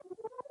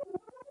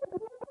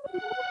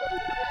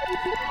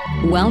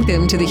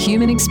Welcome to the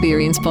Human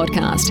Experience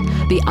Podcast,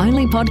 the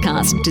only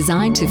podcast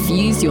designed to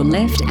fuse your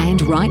left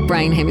and right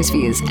brain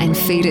hemispheres and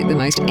feed it the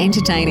most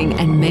entertaining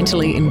and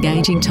mentally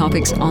engaging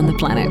topics on the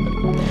planet.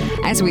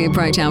 As we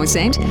approach our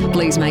ascent,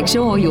 please make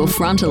sure your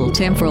frontal,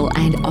 temporal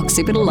and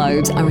occipital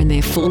lobes are in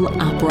their full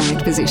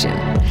upright position.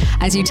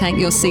 As you take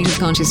your seat of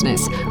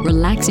consciousness,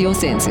 relax your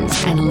senses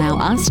and allow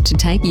us to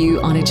take you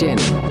on a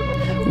journey.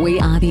 We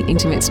are the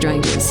Intimate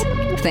Strangers.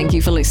 Thank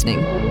you for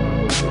listening.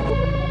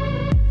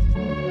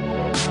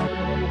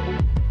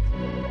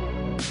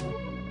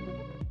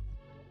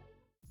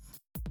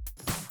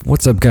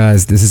 What's up,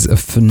 guys? This is a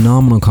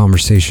phenomenal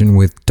conversation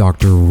with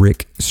Dr.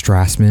 Rick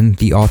Strassman,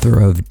 the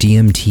author of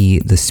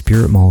DMT, the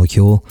Spirit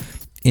Molecule.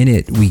 In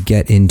it, we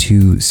get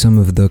into some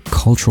of the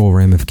cultural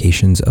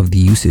ramifications of the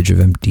usage of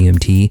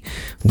DMT.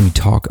 We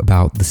talk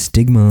about the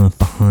stigma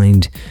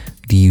behind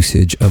the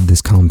usage of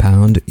this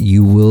compound.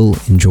 You will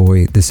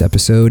enjoy this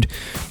episode.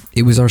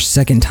 It was our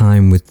second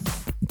time with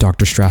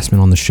Dr.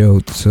 Strassman on the show,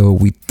 so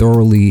we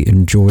thoroughly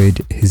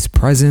enjoyed his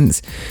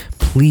presence.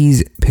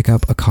 Please pick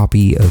up a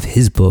copy of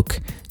his book,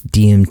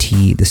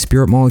 DMT, the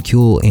Spirit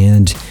Molecule,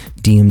 and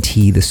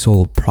DMT, the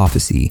Soul of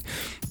Prophecy.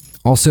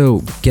 Also,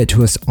 get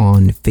to us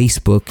on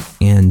Facebook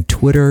and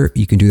Twitter.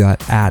 You can do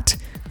that at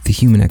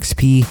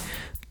TheHumanXP.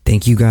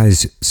 Thank you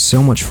guys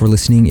so much for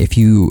listening. If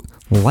you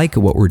like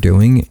what we're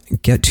doing,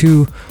 get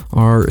to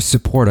our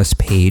support us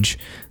page,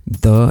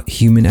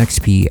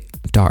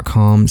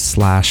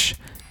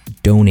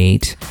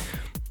 thehumanxp.com/donate,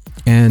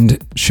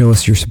 and show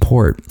us your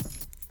support.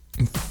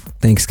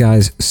 Thanks,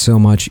 guys, so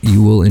much.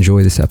 You will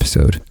enjoy this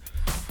episode.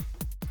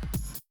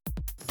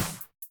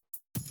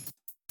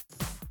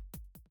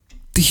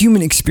 The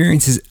human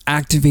experience is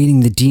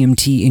activating the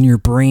DMT in your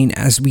brain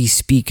as we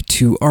speak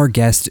to our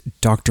guest,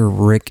 Dr.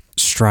 Rick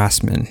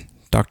Strassman.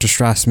 Dr.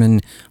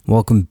 Strassman,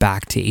 welcome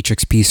back to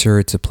HXP, sir.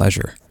 It's a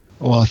pleasure.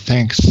 Well,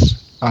 thanks.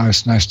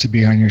 It's nice to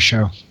be on your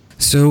show.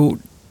 So,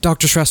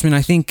 Dr. Strassman,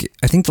 I think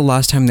the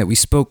last time that we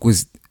spoke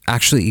was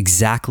actually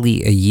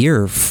exactly a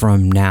year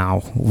from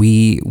now.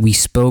 We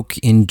spoke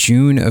in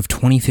June of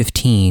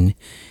 2015,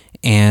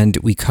 and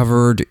we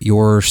covered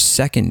your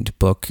second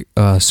book,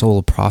 Soul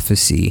of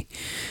Prophecy.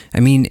 I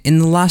mean, in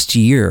the last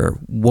year,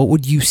 what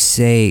would you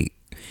say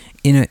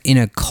in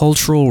a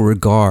cultural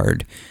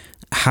regard?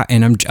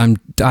 And I'm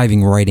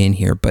diving right in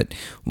here, but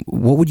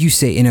what would you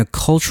say in a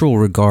cultural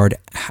regard?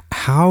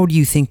 How do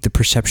you think the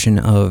perception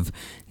of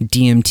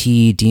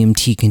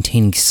DMT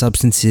containing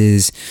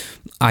substances,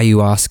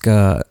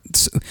 ayahuasca,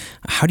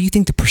 how do you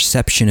think the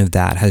perception of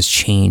that has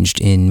changed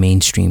in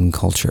mainstream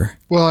culture?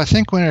 Well, I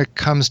think when it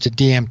comes to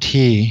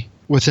DMT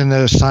within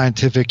the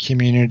scientific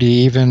community,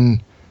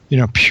 even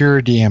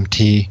pure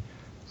DMT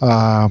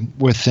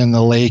within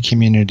the lay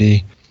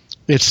community,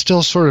 it's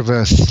still sort of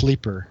a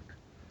sleeper.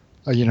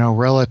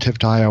 Relative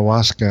to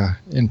ayahuasca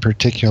in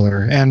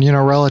particular, and,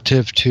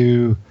 relative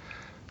to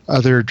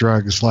other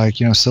drugs like,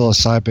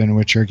 psilocybin,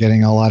 which are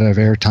getting a lot of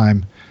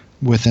airtime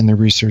within the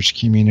research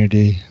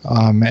community,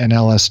 and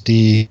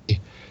LSD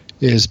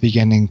is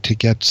beginning to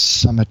get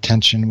some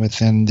attention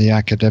within the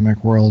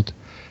academic world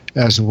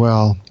as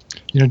well.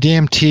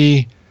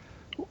 DMT,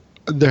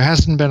 there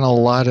hasn't been a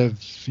lot of,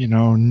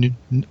 new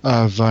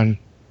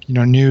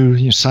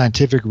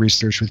scientific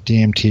research with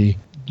DMT.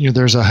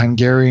 There's a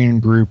Hungarian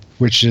group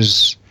which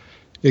is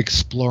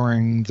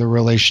exploring the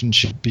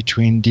relationship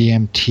between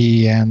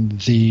DMT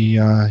and the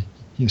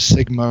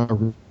sigma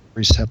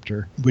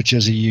receptor, which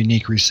is a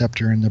unique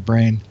receptor in the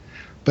brain,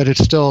 but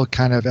it's still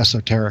kind of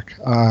esoteric.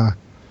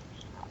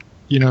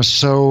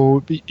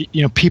 So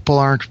people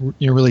aren't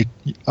really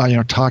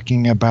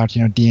talking about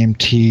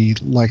DMT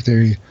like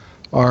they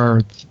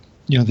are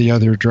the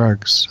other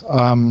drugs.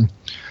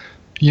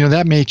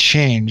 That may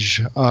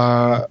change.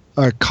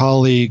 A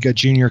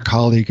junior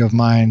colleague of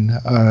mine,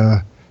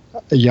 a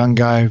young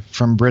guy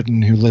from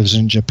Britain who lives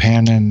in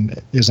Japan and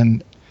is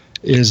an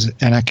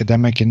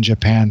academic in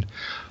Japan.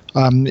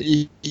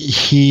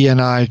 He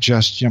and I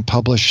just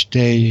published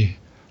a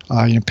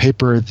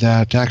paper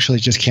that actually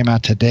just came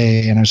out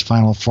today in its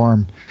final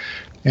form,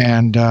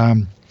 and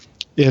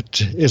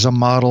it is a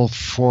model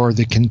for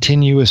the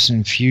continuous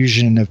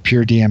infusion of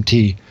pure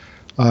DMT.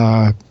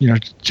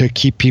 To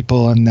keep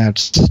people in that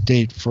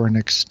state for an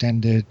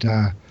extended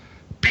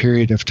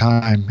period of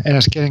time. And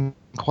it's getting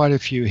quite a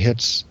few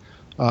hits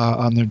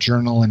on the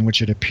journal in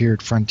which it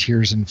appeared,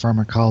 Frontiers in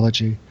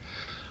Pharmacology.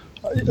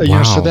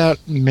 Wow. So that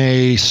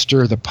may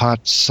stir the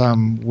pot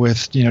some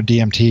with,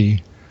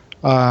 DMT.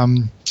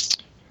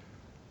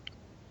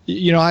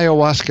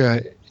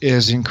 Ayahuasca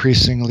is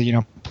increasingly,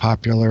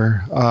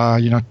 popular.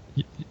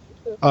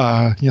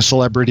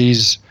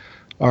 Celebrities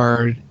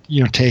are,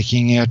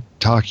 taking it,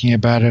 talking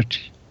about it.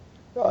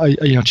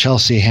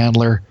 Chelsea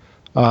Handler,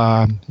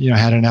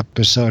 had an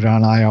episode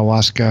on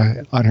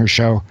ayahuasca on her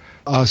show.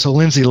 So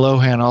Lindsay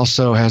Lohan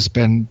also has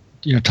been,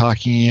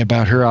 talking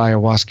about her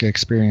ayahuasca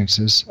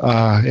experiences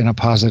in a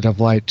positive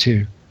light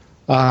too.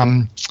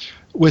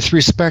 With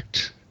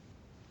respect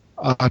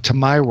to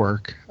my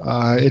work,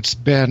 it's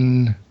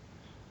been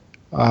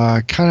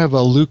kind of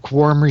a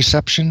lukewarm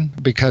reception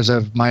because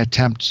of my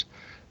attempt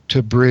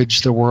to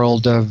bridge the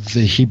world of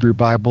the Hebrew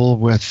Bible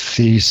with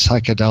the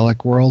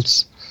psychedelic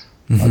worlds.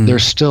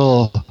 There's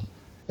still,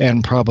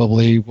 and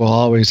probably will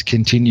always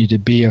continue to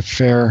be, a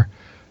fair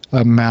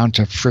amount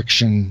of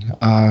friction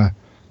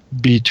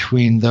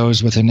between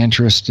those with an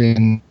interest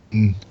in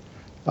the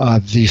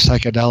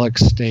psychedelic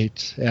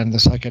state and the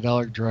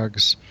psychedelic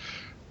drugs,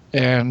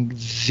 and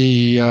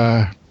the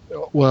at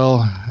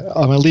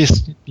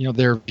least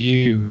their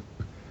view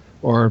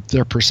or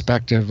their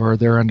perspective or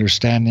their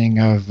understanding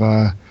of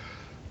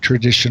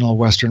traditional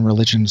Western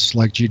religions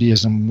like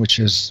Judaism, which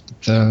is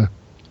the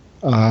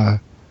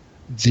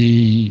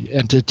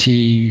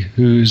entity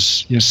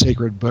whose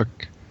sacred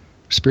book,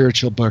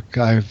 spiritual book,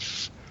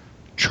 I've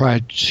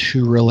tried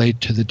to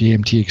relate to the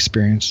DMT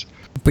experience.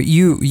 But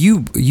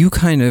you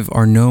kind of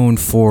are known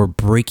for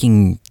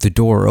breaking the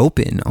door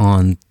open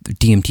on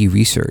DMT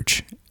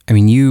research. I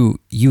mean, you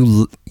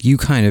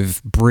kind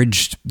of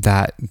bridged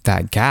that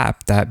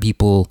gap that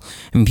people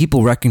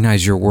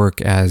recognize your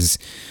work as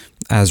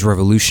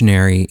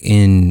revolutionary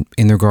in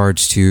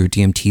regards to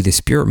DMT, the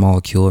spirit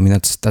molecule. I mean,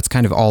 that's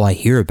kind of all I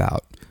hear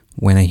about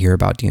when I hear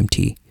about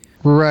DMT.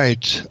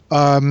 Right.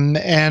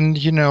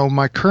 And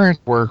my current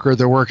work, or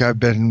the work I've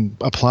been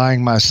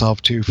applying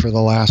myself to for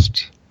the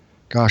last,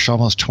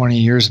 almost 20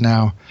 years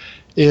now,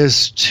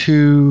 is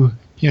to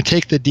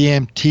take the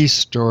DMT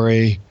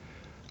story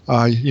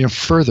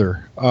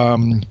further.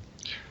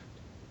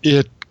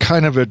 It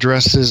kind of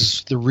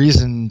addresses the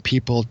reason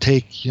people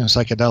take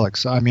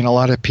psychedelics. I mean, a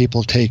lot of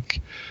people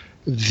take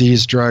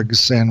these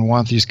drugs and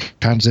want these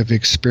kinds of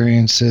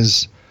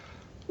experiences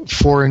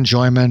for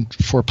enjoyment,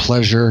 for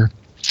pleasure,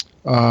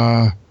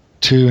 to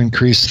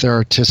increase their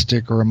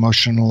artistic or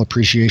emotional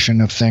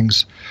appreciation of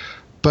things.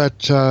 But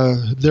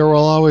there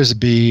will always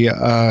be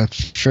a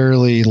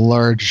fairly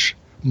large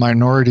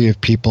minority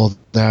of people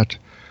that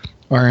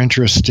are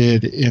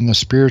interested in the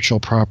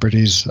spiritual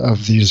properties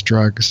of these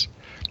drugs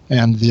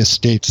and the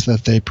states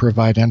that they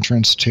provide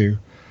entrance to.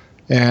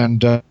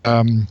 And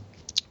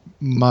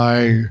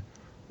my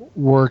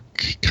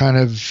work kind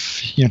of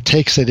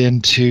takes it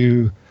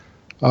into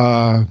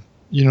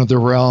the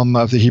realm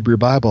of the Hebrew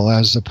Bible,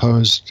 as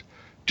opposed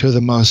to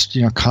the most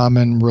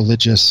common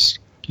religious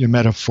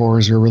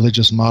metaphors or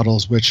religious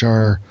models, which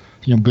are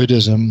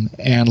Buddhism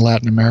and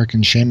Latin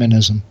American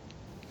shamanism.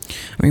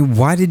 I mean,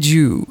 why did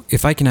you,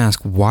 if I can ask,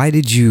 why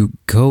did you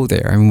go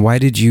there? I mean, why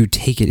did you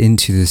take it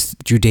into this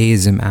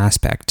Judaism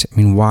aspect? I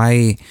mean,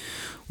 why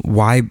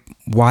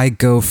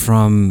go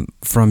from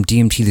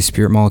DMT, the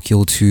spirit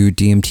molecule, to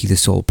DMT, the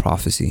soul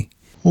prophecy?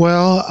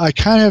 Well, I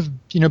kind of,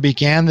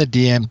 began the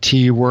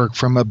DMT work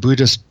from a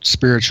Buddhist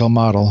spiritual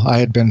model. I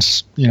had been,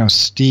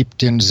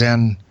 steeped in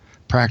Zen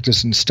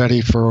practice and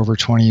study for over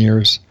 20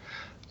 years.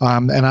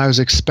 And I was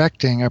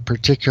expecting a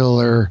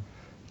particular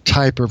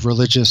type of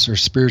religious or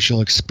spiritual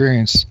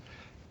experience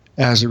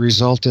as a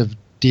result of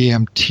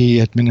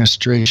DMT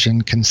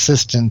administration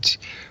consistent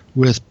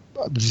with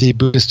the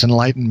Buddhist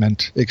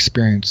Enlightenment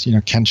experience,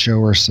 Kensho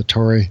or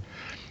Satori.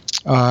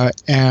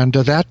 And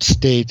that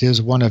state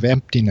is one of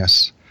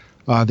emptiness.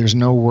 There's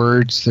no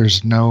words,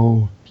 there's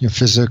no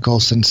physical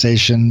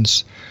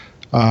sensations,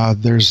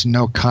 there's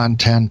no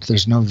content,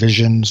 there's no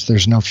visions,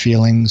 there's no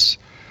feelings,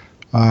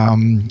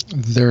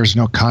 there's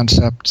no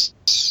concepts.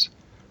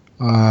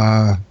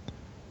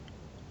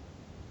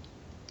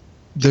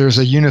 There's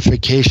a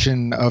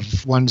unification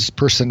of one's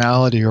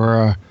personality, or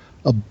a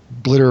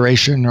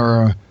obliteration,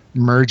 or a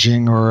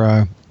merging, or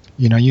a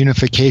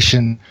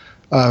unification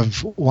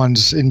of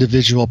one's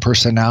individual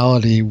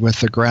personality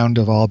with the ground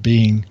of all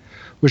being,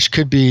 which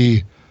could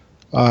be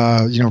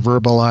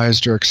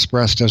verbalized or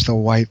expressed as the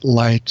white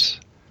light.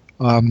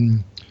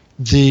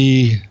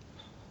 The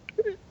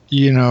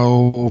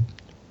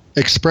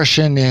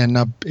expression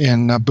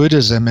in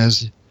Buddhism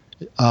is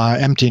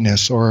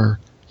emptiness, or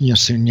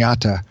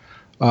sunyata.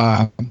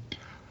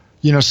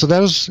 So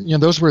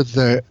those were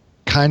the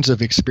kinds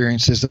of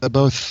experiences that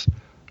both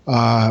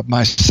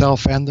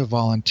myself and the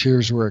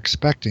volunteers were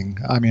expecting.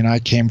 I mean, I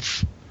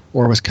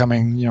was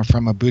coming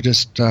from a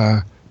Buddhist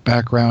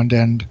background,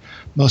 and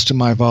most of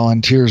my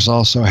volunteers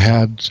also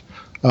had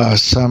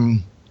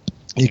some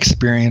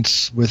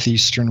experience with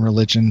Eastern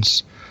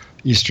religions,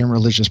 Eastern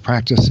religious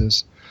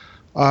practices.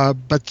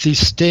 But the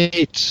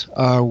state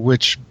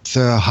which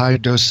the high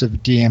dose of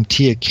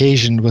DMT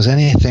occasioned was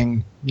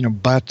anything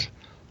but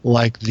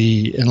like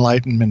the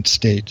Enlightenment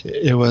state.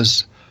 It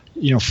was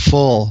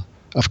full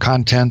of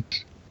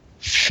content,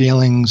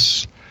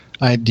 feelings,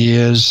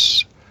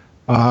 ideas.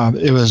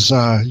 It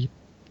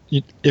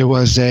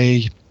was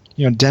a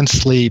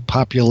densely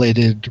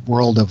populated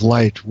world of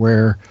light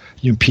where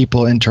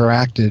people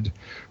interacted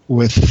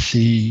with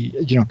the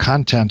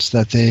contents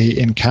that they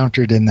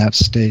encountered in that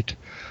state.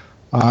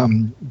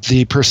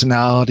 The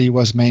personality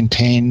was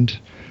maintained.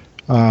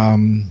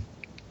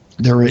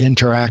 There were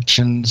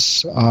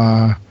interactions.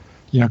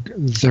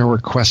 There were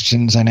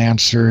questions and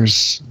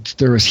answers.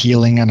 There was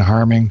healing and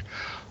harming,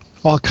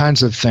 all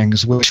kinds of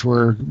things, which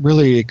were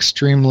really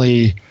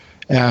extremely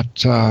at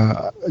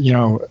the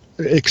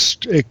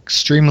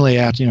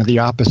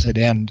opposite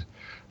end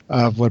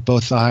of what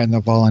both I and the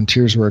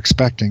volunteers were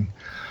expecting.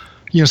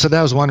 So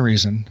that was one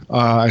reason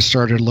I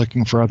started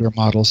looking for other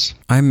models.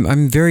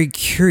 I'm very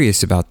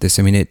curious about this.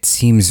 I mean, it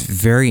seems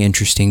very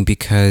interesting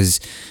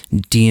because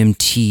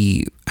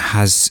DMT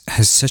has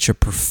such a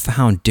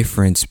profound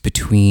difference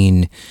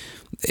between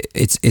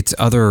its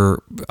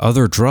other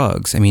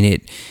drugs. I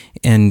mean,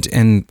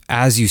 and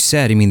as you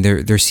said, I mean,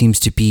 there seems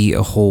to be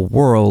a whole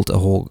world,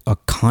 a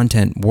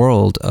content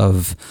world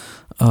of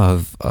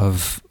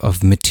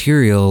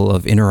material,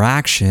 of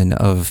interaction,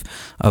 of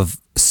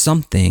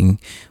something.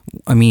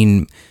 I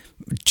mean,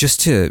 just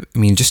to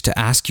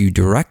ask you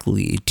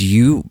directly, do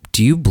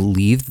you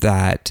believe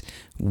that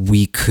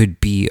we could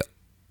be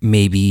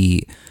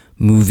maybe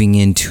moving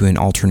into an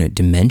alternate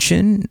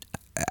dimension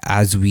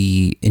as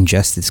we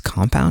ingest this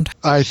compound?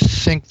 I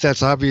think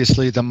that's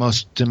obviously the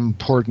most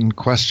important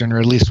question, or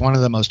at least one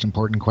of the most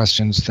important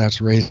questions that's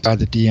raised by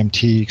the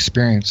DMT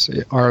experience.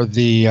 Are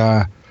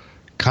the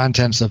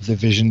contents of the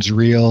visions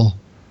real,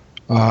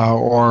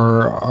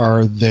 or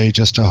are they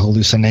just a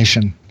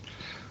hallucination?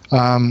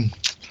 And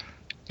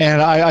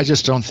I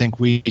just don't think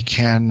we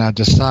can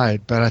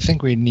decide, but I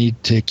think we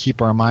need to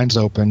keep our minds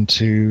open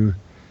to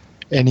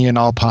any and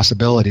all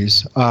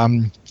possibilities.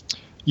 When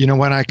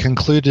I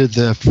concluded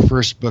the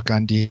first book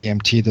on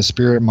DMT, The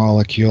Spirit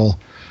Molecule,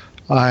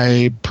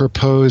 I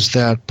proposed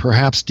that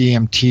perhaps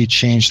DMT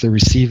changed the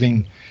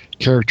receiving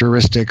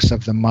characteristics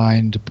of the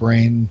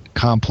mind-brain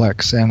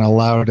complex and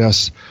allowed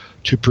us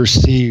to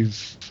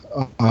perceive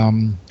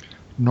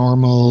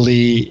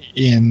normally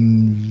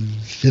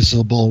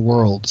invisible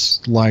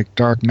worlds like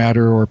dark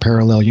matter or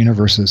parallel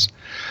universes.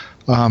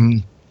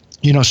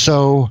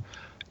 So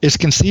it's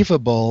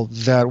conceivable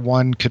that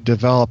one could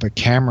develop a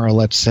camera,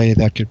 let's say,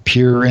 that could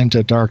peer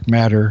into dark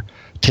matter,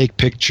 take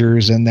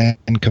pictures, and then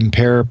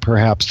compare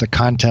perhaps the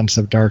contents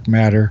of dark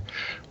matter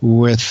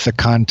with the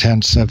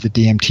contents of the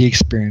DMT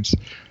experience.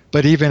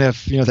 But even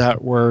if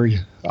that were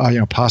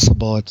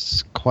possible,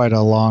 it's quite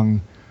a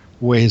long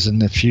ways in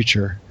the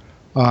future.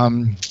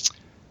 And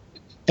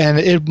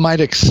it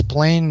might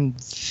explain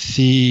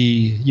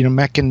the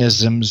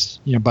mechanisms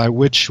by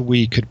which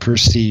we could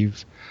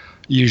perceive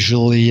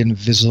usually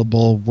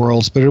invisible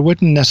worlds, but it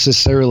wouldn't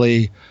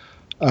necessarily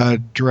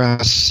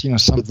address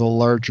some of the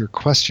larger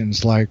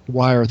questions, like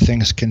why are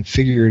things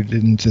configured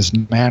in this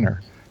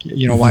manner?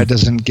 Why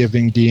doesn't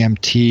giving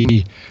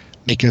DMT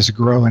make us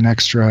grow an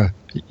extra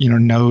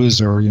nose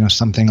or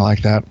something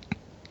like that?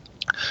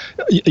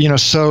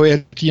 So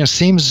it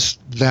seems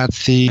that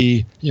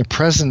the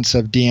presence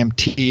of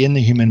DMT in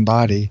the human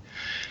body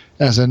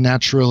as a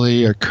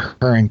naturally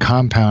occurring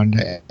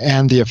compound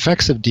and the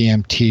effects of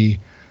DMT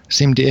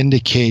seem to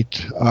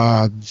indicate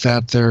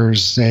that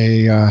there's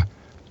a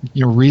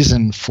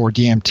reason for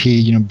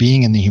DMT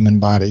being in the human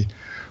body,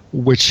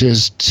 which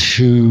is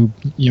to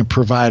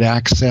provide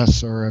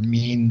access or a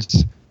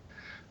means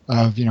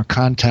of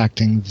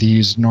contacting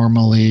these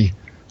normally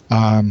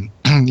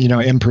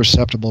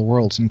imperceptible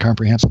worlds,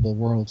 incomprehensible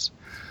worlds.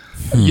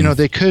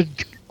 They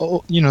could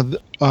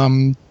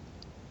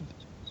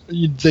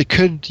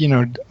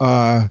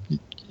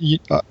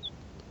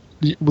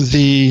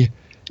the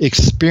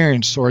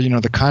experience or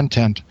the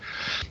content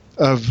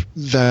of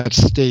that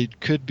state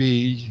could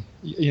be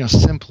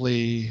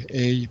simply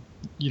a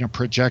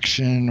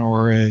projection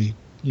or a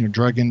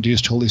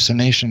drug-induced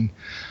hallucination,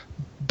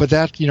 but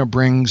that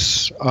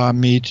brings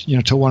me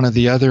to one of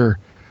the other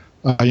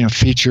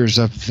features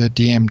of the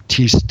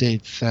DMT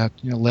state that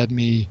led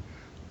me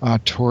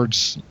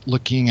towards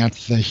looking at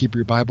the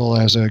Hebrew Bible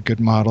as a good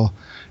model,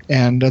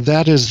 and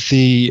that is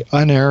the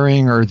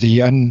unerring or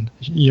the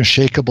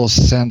unshakable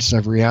sense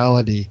of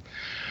reality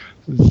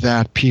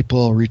that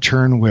people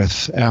return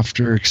with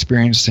after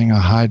experiencing a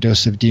high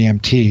dose of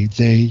DMT.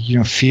 They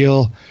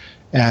feel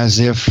as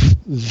if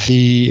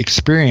the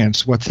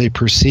experience, what they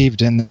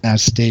perceived in that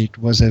state,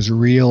 was as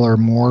real or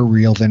more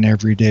real than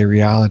everyday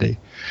reality.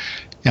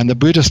 And the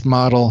Buddhist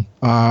model,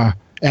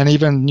 and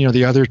even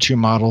the other two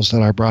models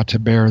that I brought to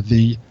bear,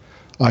 the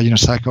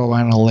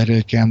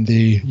psychoanalytic and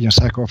the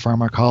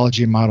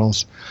psychopharmacology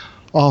models,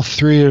 all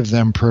three of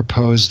them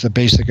propose the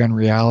basic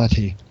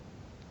unreality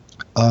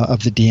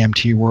of the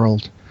DMT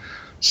world.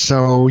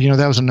 So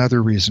that was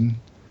another reason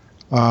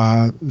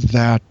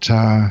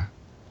that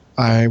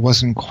I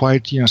wasn't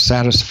quite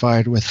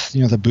satisfied with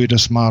the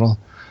Buddhist model.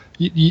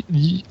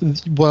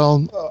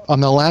 Well, on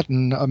the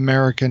Latin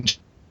American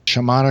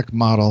shamanic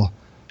model,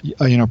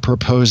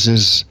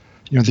 proposes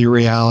the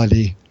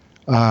reality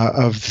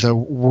of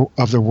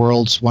the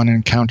worlds one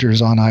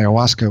encounters on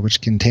ayahuasca, which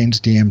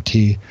contains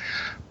DMT,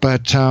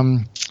 but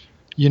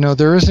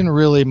there isn't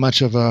really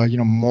much of a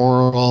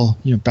moral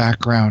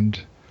background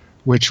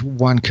which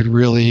one could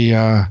really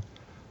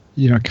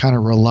kind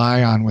of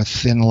rely on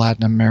within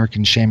Latin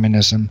American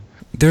shamanism.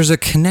 There's a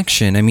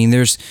connection. I mean,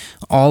 there's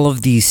all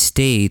of these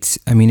states.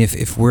 I mean,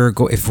 if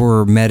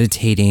we're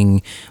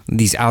meditating,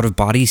 these out of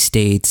body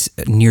states,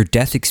 near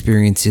death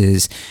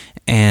experiences,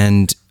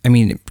 and I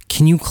mean,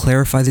 can you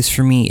clarify this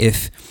for me?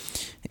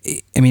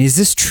 I mean, is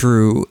this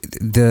true?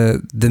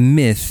 The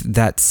myth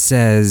that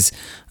says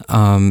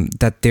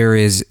that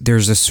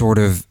there's a sort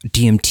of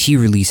DMT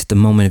release at the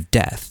moment of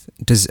death.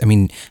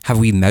 Have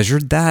we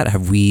measured that?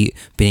 Have we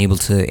been able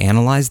to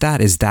analyze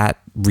that? Is that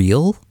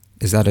real?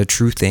 Is that a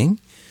true thing?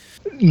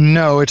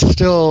 No, it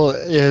still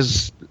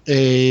is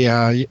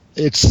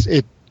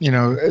it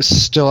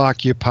still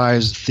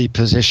occupies the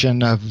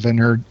position of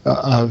an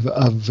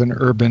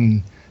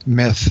urban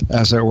myth,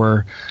 as it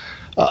were.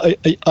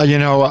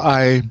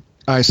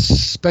 I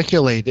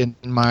speculate in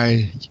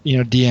my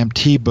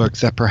DMT book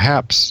that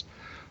perhaps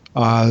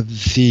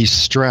the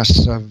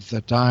stress of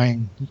the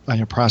dying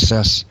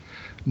process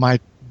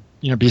might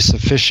be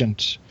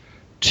sufficient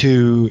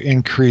to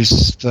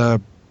increase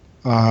the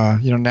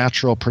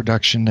natural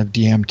production of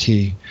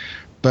DMT,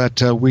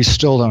 but we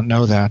still don't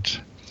know that.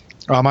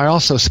 I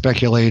also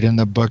speculate in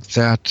the book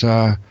that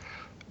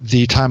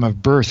the time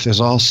of birth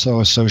is also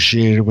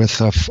associated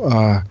with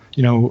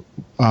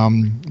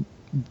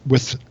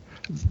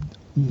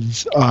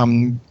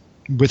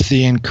with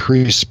the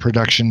increased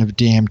production of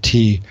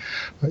DMT,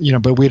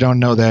 but we don't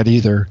know that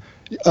either.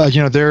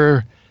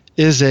 There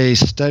is a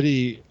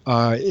study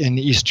in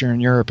Eastern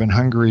Europe and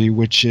Hungary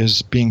which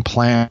is being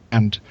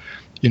planned,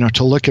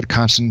 to look at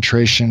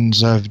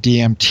concentrations of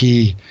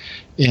DMT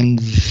in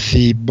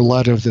the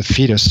blood of the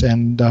fetus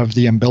and of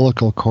the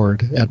umbilical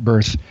cord at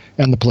birth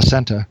and the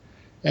placenta,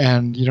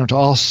 and to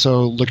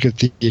also look at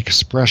the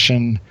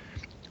expression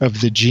of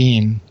the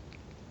gene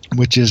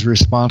which is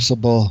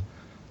responsible,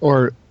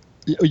 the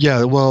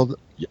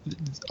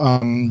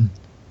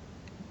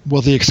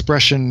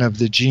expression of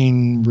the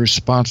gene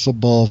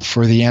responsible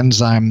for the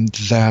enzyme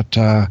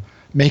that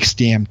makes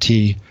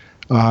DMT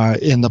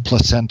in the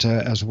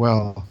placenta as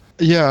well.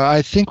 Yeah,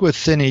 I think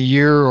within a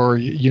year or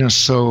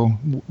so,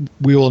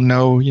 we will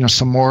know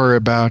some more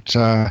about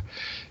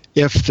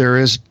if there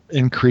is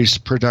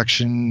increased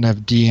production of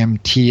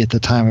DMT at the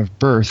time of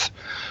birth.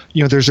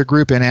 There's a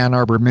group in Ann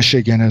Arbor,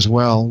 Michigan as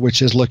well,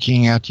 which is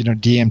looking at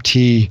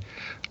DMT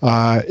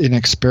in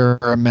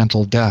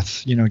experimental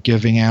death,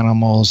 giving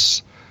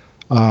animals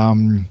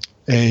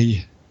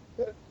a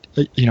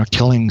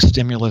killing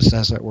stimulus,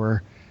 as it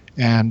were,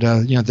 and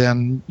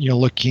then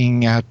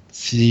looking at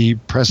the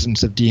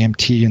presence of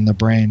DMT in the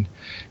brain,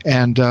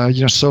 and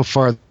so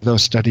far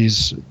those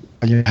studies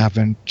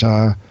haven't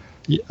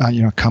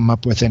come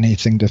up with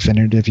anything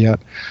definitive yet,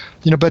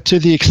 but to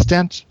the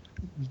extent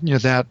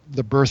that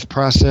the birth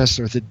process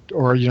or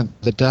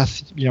the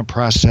death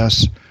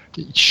process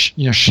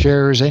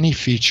shares any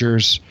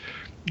features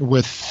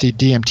with the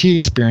DMT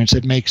experience,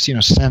 it makes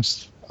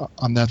sense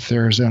on that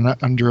there's an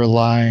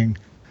underlying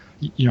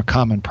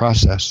common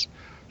process,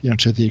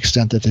 to the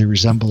extent that they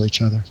resemble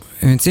each other.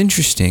 And it's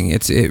interesting.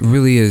 It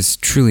really is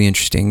truly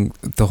interesting,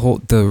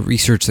 the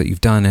research that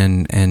you've done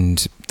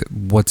and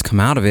what's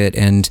come out of it,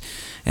 and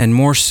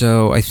more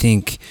so, I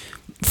think,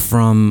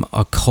 from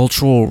a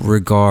cultural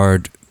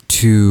regard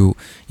to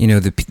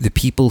the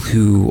people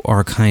who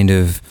are kind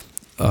of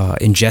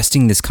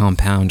ingesting this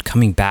compound,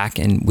 coming back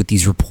and with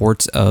these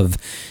reports of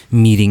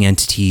meeting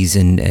entities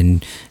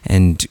and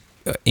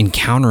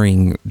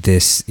encountering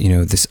this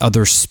this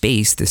other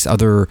space, this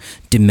other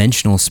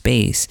dimensional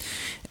space.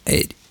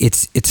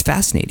 It's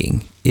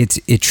fascinating.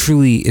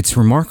 It's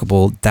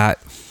remarkable that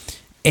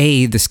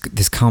A, this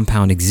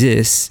compound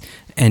exists,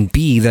 and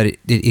B, that it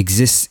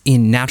exists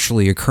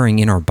naturally occurring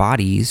in our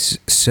bodies.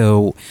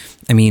 So,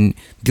 the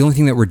only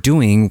thing that we're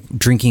doing,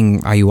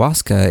 drinking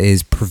ayahuasca,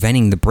 is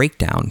preventing the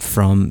breakdown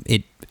from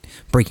it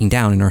breaking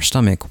down in our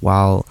stomach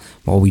while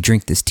we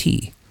drink this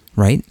tea,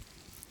 right?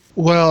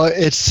 Well,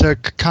 it's a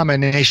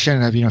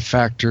combination of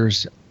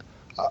factors.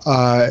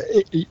 Because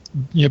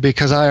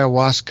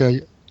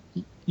ayahuasca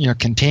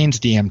contains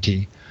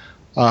DMT.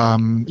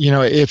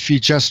 If you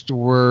just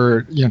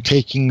were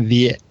taking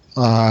the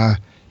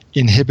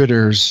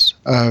inhibitors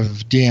of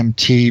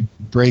DMT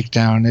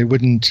breakdown, it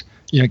wouldn't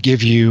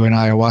give you an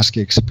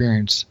ayahuasca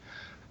experience.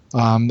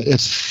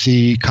 It's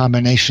the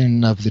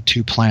combination of the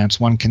two plants.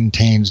 One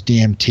contains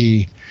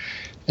DMT,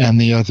 and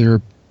the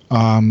other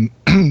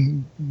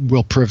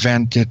will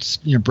prevent its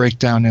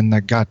breakdown in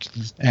the gut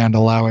and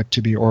allow it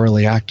to be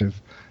orally active.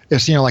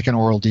 It's like an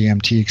oral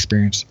DMT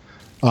experience.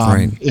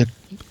 Right.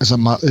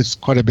 It's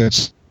quite a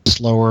bit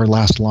slower,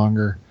 lasts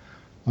longer.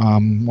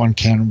 One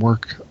can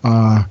work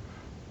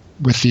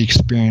with the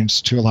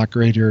experience to a lot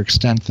greater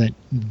extent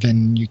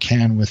than you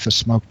can with the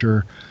smoked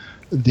or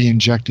the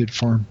injected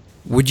form.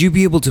 Would you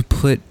be able to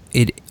put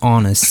it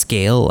on a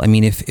scale? If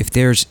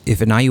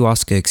an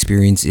ayahuasca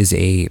experience is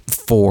a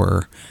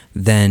 4,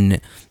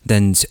 then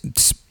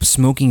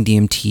smoking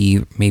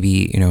DMT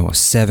maybe a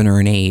 7 or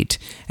an 8,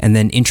 and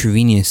then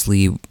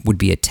intravenously would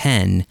be a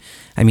 10.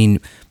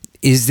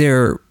 Is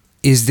there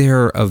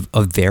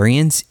a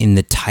variance in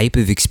the type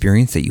of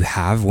experience that you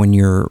have when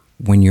you're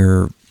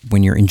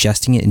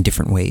ingesting it in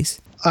different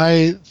ways?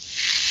 I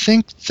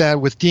think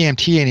that with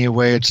DMT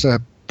anyway, it's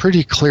a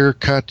pretty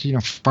clear-cut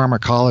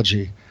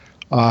pharmacology.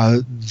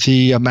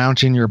 The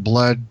amount in your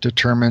blood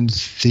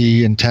determines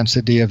the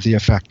intensity of the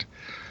effect.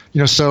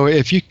 So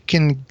if you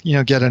can,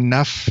 get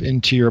enough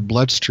into your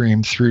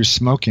bloodstream through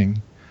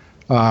smoking,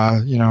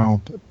 uh, you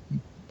know,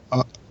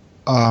 uh,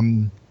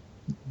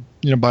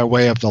 by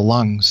way of the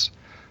lungs,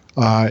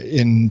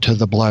 into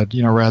the blood,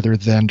 rather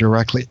than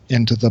directly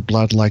into the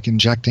blood, like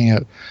injecting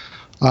it.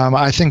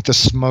 I think the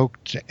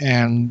smoked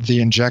and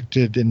the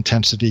injected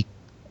intensity,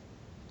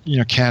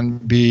 can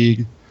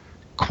be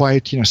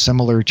quite,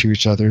 similar to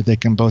each other. They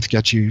can both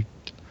get you,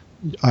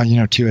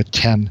 to a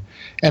 10.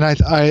 And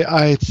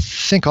I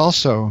think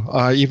also,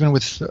 even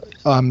with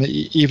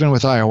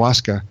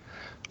ayahuasca,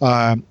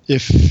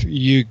 if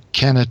you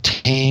can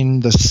attain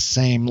the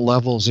same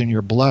levels in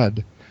your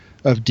blood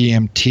of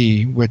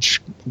DMT,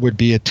 which would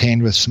be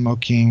attained with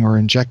smoking or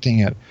injecting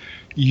it,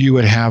 you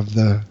would have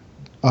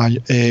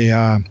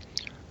a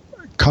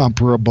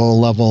comparable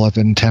level of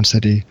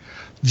intensity.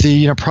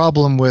 The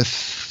problem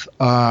with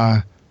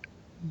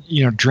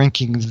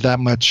drinking that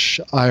much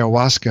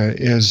ayahuasca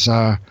is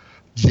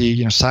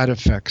the side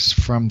effects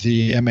from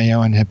the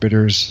MAO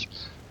inhibitors.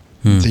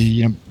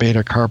 The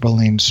beta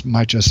carbolines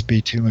might just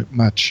be too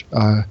much,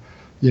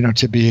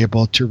 to be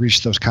able to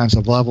reach those kinds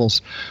of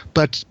levels.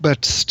 But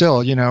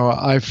still,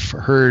 I've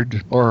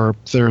heard, or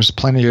there's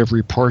plenty of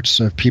reports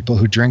of people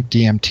who drink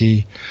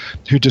DMT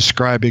who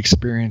describe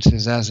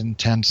experiences as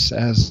intense,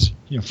 as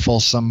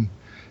fulsome,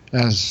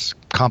 as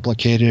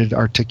complicated,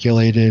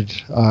 articulated,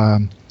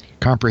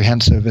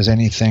 comprehensive as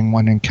anything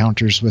one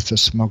encounters with the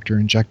smoked or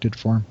injected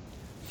form.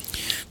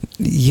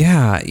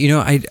 Yeah,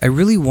 I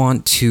really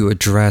want to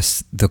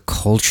address the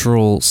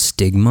cultural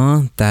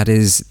stigma that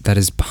is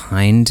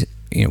behind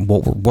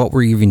what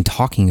we're even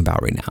talking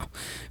about right now,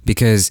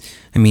 because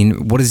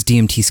what is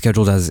DMT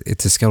scheduled as?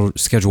 It's a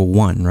schedule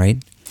 1, right?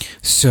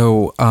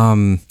 So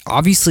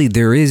obviously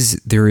there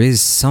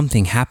is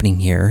something happening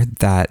here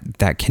that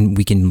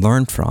we can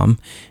learn from,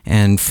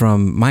 and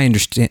from my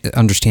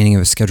understanding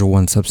of a Schedule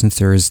 1 substance,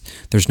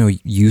 there's no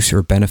use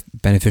or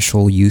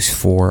beneficial use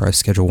for a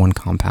Schedule 1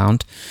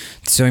 compound.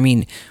 So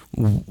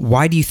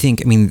why do you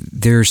think?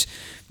 There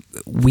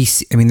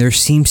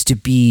seems to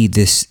be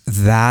this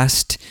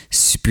vast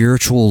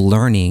spiritual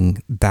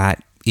learning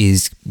that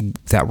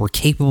we're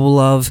capable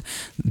of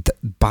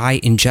by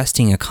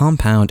ingesting a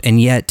compound,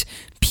 and yet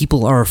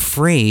people are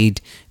afraid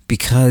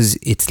because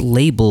it's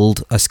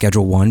labeled a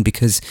Schedule 1,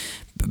 because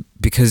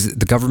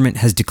the government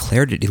has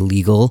declared it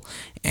illegal,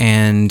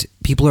 and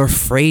people are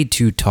afraid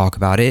to talk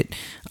about it.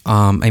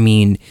 When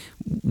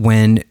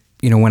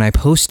I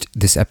post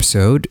this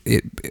episode,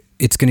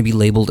 it's going to be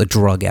labeled a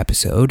drug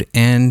episode,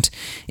 and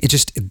it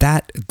just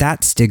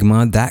that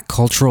stigma, that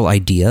cultural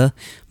idea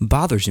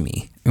bothers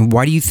me. And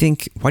why do you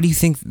think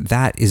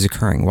that is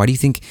occurring? Why do you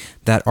think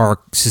that our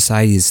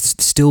society is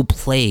still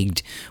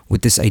plagued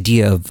with this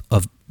idea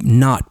of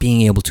not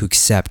being able to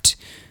accept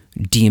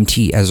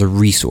DMT as a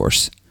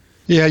resource?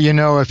 Yeah,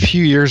 a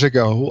few years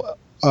ago,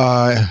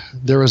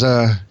 there was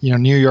a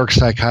New York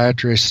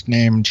psychiatrist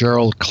named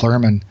Gerald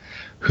Clerman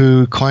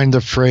who coined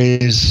the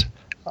phrase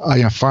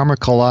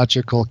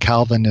pharmacological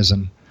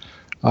Calvinism.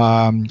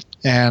 I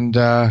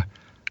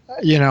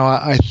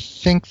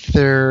think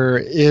there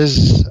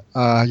is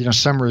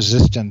some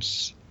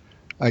resistance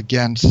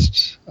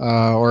against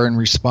or in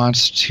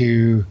response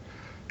to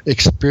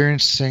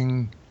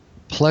experiencing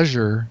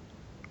pleasure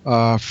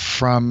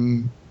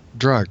from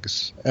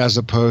drugs, as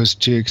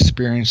opposed to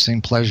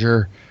experiencing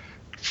pleasure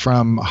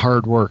from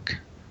hard work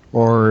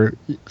or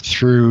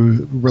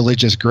through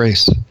religious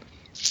grace,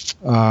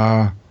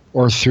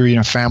 or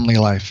through family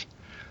life.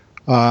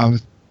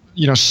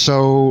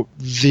 So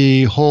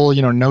the whole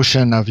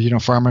notion of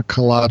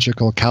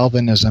pharmacological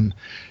Calvinism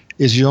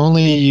is you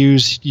only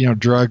use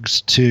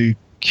drugs to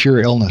cure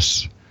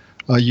illness.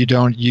 You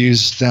don't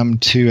use them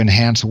to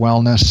enhance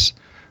wellness,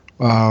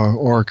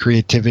 or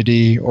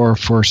creativity, or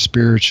for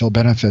spiritual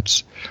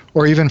benefits,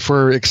 or even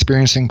for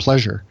experiencing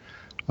pleasure.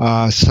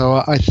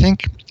 So I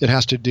think it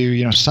has to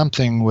do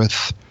something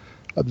with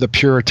the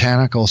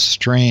puritanical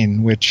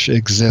strain which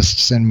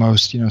exists in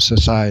most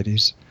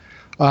societies.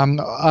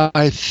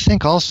 I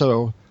think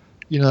also,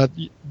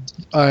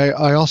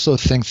 I also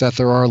think that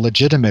there are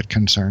legitimate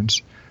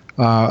concerns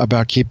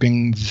about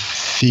keeping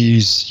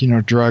these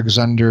drugs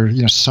under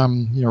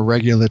some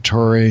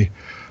regulatory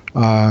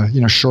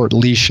short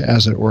leash,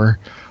 as it were.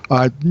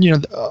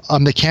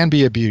 They can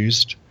be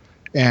abused,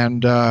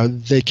 and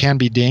they can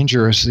be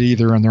dangerous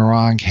either in the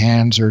wrong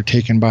hands or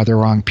taken by the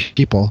wrong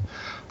people.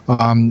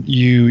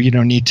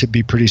 You need to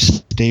be pretty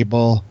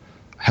stable,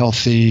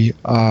 healthy,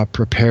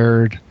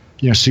 prepared,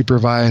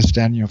 supervised,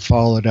 and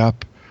followed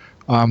up.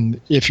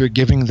 If you're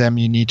giving them,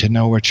 you need to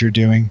know what you're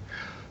doing.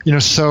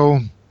 So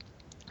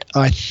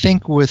I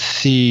think with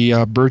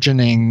the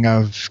burgeoning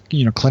of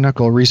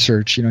clinical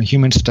research,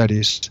 human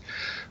studies,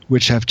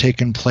 which have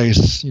taken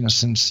place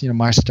since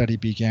my study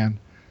began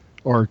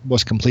or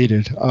was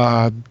completed,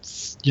 that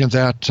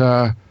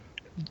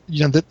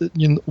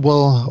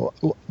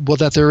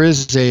there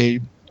is a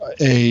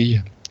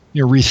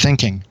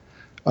rethinking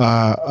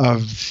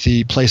of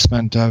the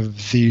placement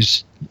of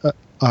these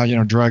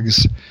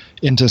drugs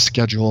into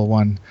Schedule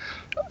 1.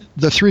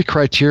 the three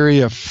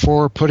criteria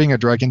for putting a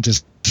drug into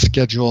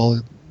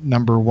Schedule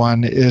number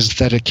 1 is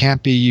that it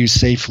can't be used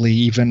safely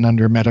even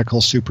under medical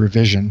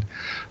supervision.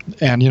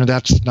 And,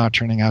 that's not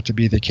turning out to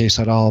be the case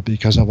at all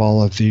because of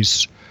all of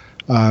these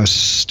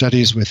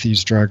studies with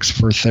these drugs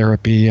for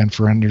therapy and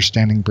for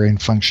understanding brain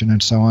function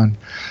and so on.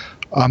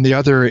 The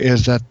other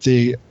is that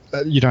they,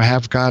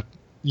 have got,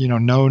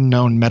 no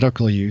known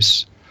medical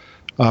use,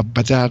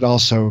 but that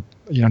also,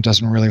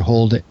 doesn't really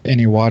hold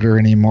any water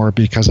anymore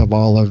because of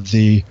all of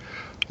the,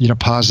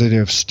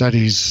 positive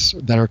studies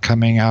that are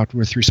coming out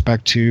with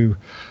respect to,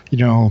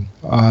 the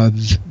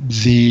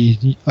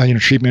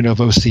treatment of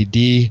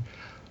OCD,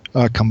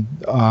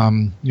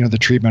 the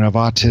treatment of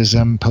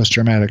autism,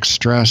 post-traumatic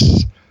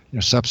stress,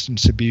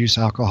 substance abuse,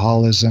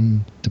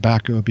 alcoholism,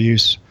 tobacco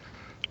abuse,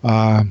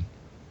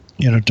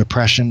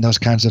 depression, those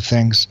kinds of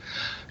things.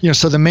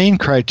 So the main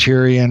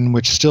criterion,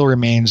 which still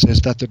remains,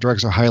 is that the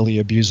drugs are highly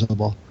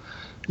abusable.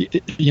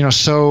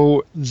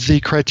 So the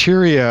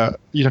criteria,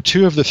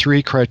 2 of the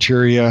 3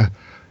 criteria,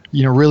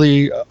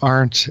 really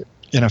aren't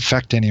in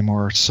effect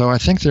anymore. So I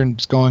think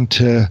there's going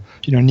to,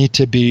 need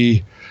to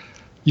be,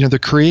 the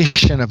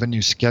creation of a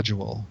new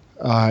schedule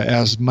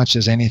as much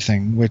as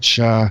anything, which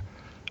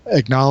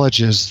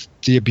acknowledges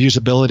the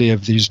abusability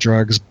of these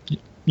drugs.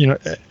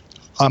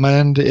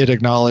 And it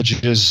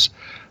acknowledges,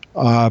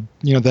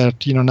 that,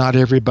 not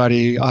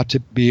everybody ought to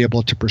be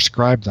able to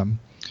prescribe them.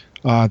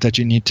 That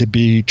you need to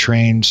be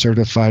trained,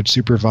 certified,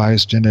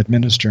 supervised in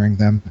administering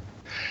them.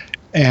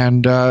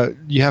 And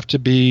you have to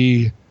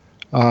be,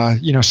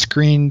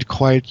 screened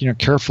quite,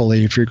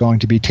 carefully if you're going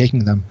to be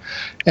taking them.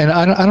 And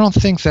I don't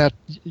think that,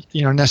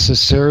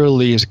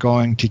 necessarily is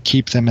going to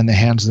keep them in the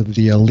hands of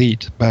the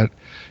elite, but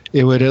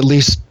it would at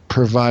least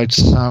provide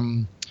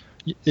some,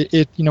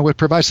 would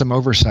provide some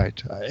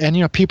oversight.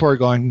 And, people are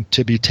going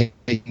to be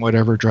taking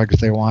whatever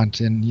drugs they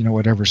want in,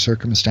 whatever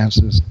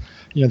circumstances,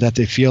 that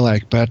they feel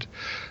like. But,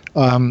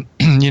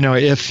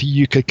 if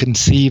you could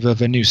conceive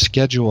of a new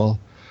schedule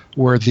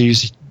where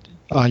these,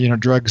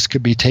 drugs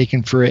could be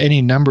taken for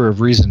any number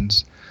of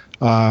reasons,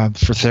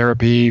 for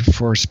therapy,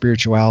 for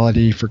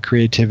spirituality, for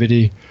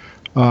creativity,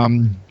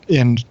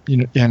 in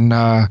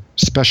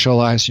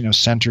specialized,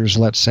 centers,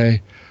 let's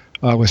say,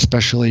 with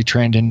specially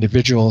trained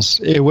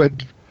individuals, it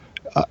would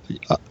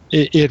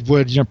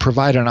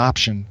provide an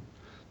option,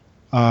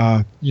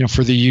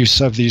 for the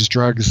use of these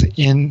drugs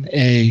in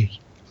a,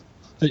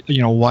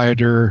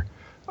 wider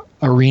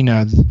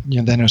arena,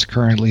 than is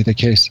currently the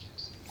case.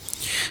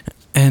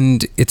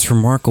 And it's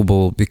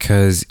remarkable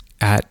because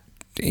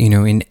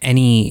in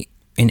any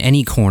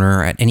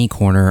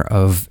corner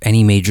of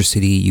any major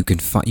city, you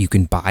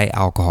can buy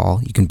alcohol,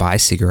 you can buy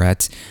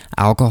cigarettes.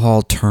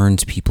 Alcohol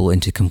turns people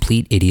into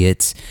complete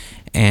idiots,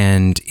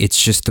 and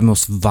it's just the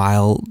most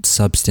vile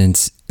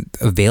substance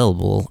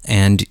available,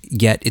 and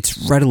yet it's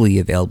readily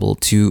available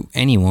to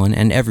anyone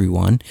and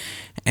everyone.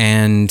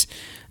 And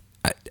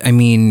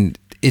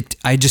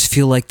I just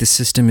feel like the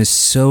system is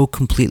so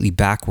completely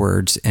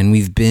backwards, and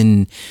we've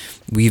been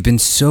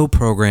so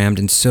programmed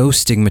and so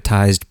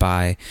stigmatized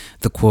by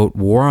the quote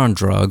war on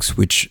drugs,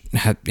 which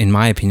in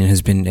my opinion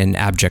has been an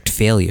abject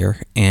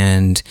failure,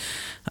 and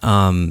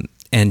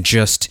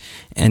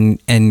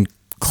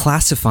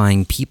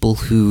classifying people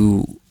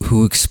who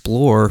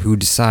explore, who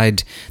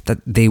decide that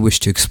they wish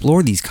to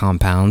explore these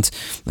compounds.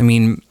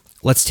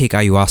 Let's take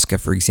ayahuasca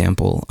for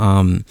example.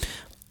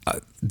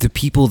 The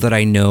people that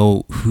I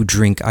know who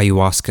drink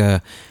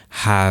ayahuasca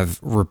have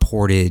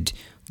reported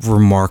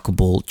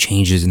remarkable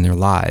changes in their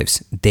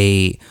lives.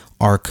 They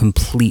are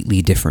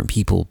completely different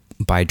people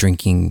by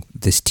drinking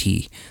this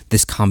tea,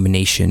 this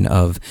combination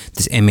of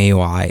this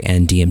MAOI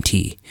and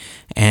DMT.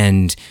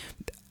 And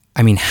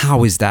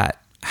how is that?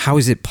 How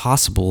is it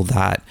possible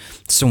that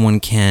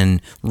someone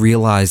can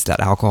realize that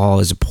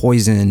alcohol is a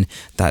poison,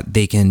 that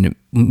they can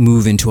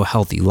move into a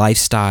healthy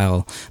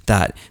lifestyle,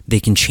 that they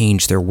can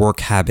change their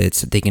work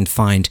habits, that they can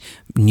find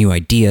new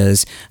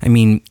ideas?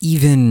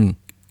 Even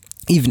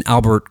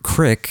Albert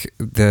Crick,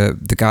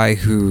 the guy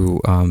who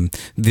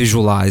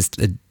visualized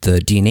the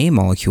DNA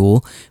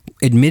molecule,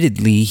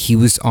 admittedly he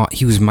was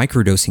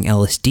microdosing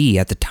LSD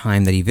at the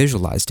time that he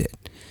visualized it,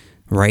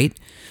 right?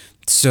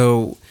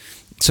 So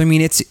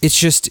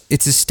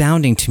it's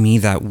astounding to me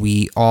that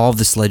all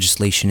this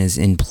legislation is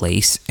in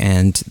place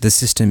and the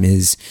system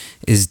is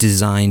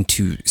designed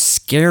to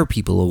scare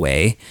people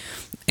away,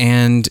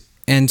 and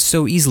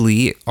so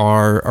easily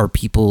are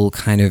people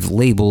kind of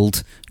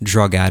labeled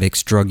drug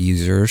addicts, drug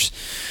users.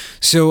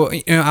 So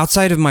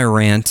outside of my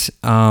rant,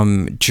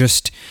 what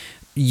is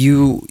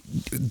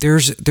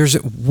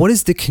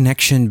the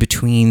connection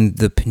between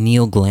the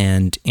pineal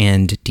gland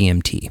and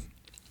DMT?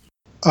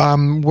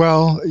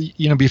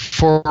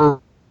 Before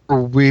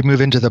we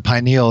move into the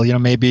pineal,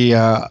 maybe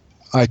I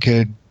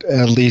could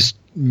at least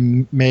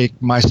make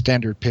my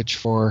standard pitch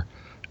for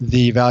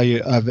the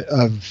value of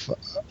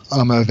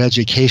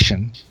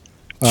education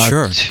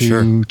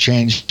to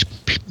change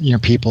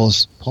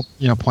people's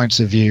points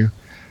of view,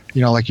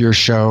 like your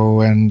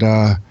show and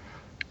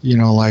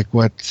like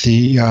what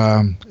the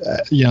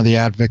the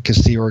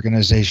advocacy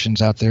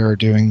organizations out there are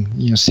doing,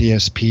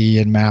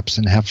 CSP and MAPS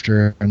and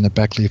Hefter and the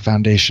Beckley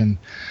Foundation.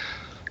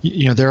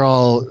 They're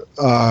all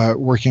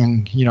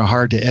working,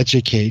 hard to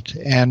educate,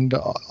 and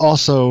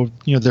also,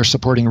 they're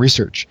supporting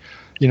research.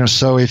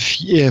 So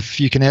if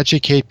you can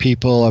educate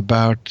people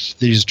about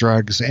these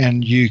drugs,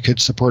 and you could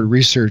support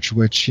research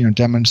which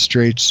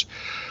demonstrates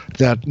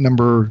that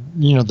number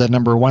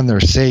one, they're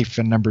safe,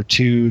 and number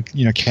two,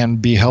 can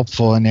be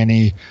helpful in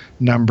any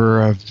number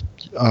of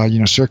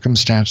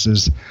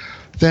circumstances,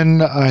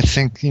 then I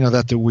think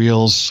that the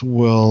wheels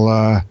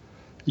will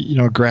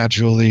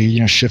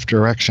gradually shift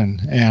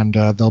direction, and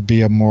there'll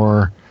be a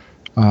more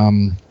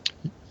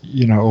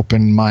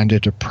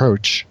open-minded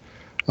approach.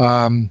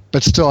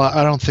 But still,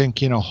 I don't think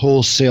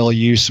wholesale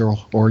use or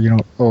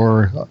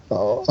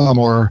a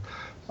more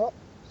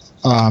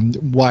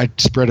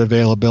widespread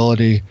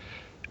availability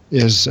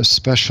is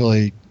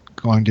especially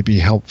going to be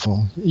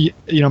helpful.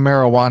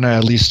 Marijuana,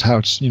 at least how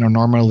it's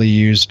normally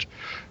used,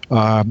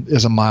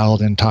 is a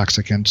mild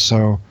intoxicant.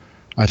 So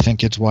I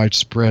think its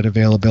widespread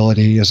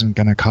availability isn't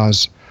going to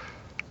cause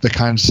the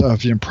kinds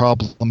of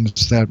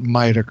problems that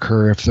might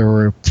occur if there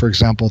were, for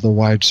example, the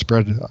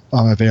widespread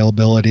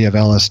availability of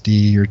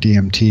LSD or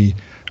DMT,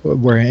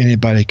 where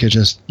anybody could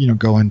just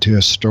go into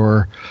a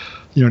store,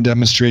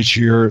 demonstrate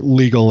your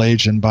legal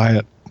age and buy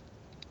it.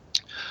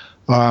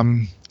 So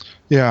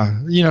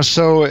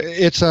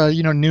it's a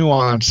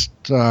nuanced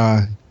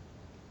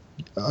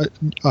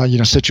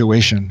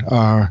situation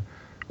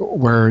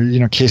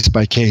where case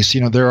by case.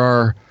 There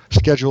are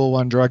Schedule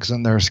 1 drugs,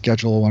 and there are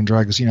Schedule 1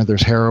 drugs.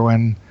 There's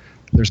heroin,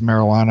 there's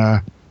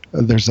marijuana,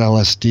 there's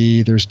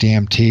LSD, there's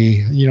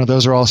DMT.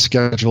 Those are all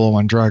Schedule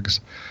 1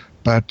 drugs.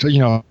 But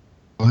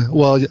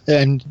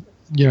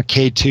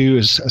K2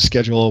 is a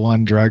Schedule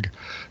 1 drug.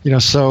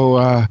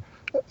 So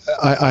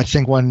I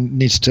think one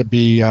needs to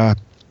be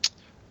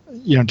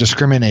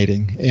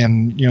discriminating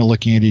and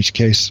looking at each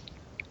case.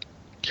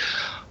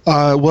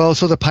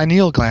 So the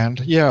pineal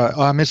gland,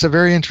 it's a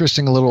very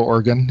interesting little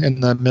organ in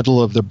the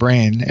middle of the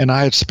brain, and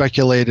I had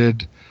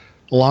speculated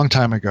a long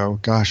time ago,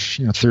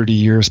 30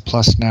 years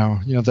plus now,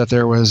 that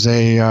there was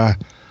a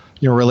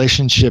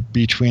relationship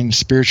between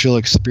spiritual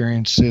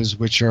experiences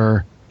which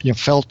are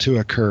felt to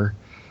occur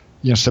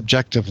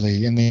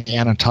subjectively in the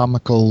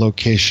anatomical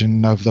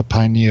location of the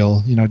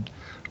pineal,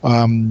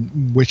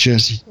 which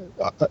is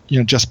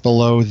just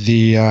below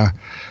the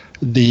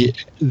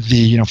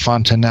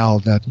fontanelle,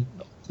 that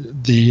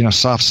the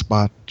soft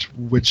spot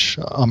which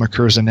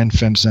occurs in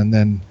infants and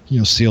then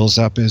seals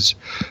up as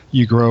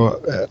you grow,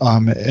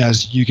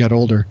 as you get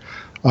older.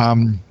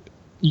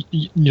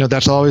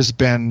 That's always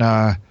been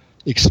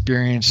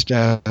experienced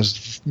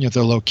as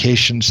the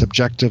location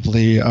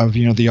subjectively of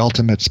the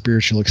ultimate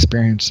spiritual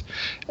experience,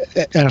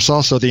 and it's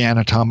also the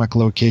anatomic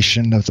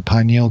location of the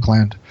pineal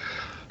gland.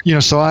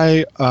 So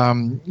I,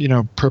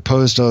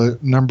 proposed a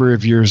number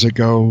of years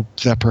ago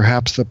that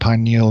perhaps the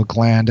pineal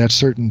gland at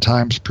certain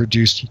times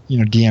produced,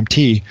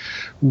 DMT,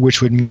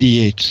 which would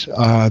mediate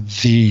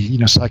the,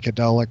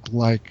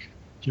 psychedelic-like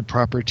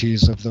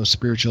properties of those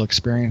spiritual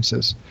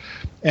experiences.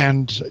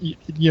 And,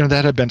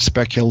 that had been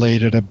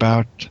speculated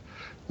about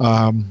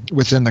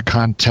within the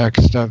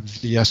context of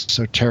the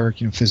esoteric,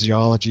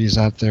 physiologies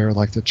out there,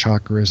 like the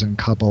chakras and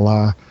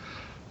Kabbalah,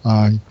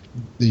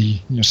 the,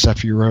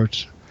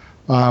 Sephirot.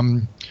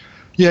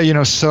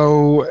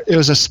 So it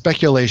was a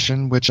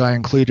speculation which I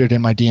included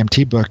in my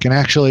DMT book, and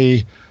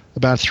actually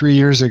about 3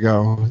 years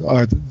ago,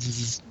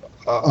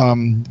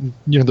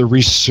 the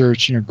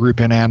research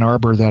group in Ann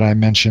Arbor that I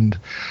mentioned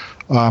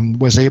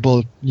was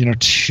able to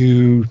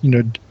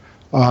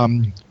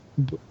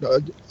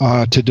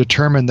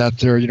determine that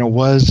there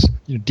was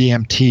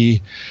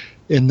DMT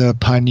in the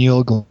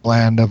pineal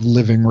gland of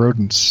living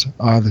rodents.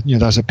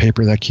 That's a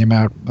paper that came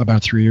out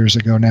about 3 years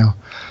ago now.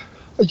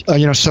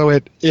 So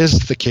it is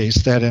the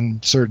case that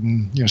in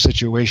certain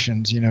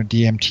situations,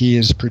 DMT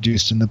is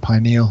produced in the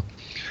pineal.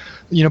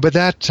 But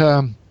that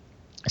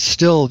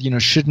still,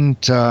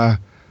 shouldn't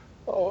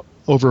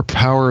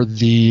overpower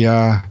the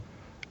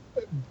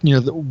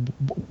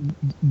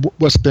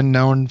what's been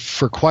known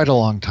for quite a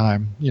long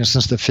time,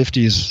 since the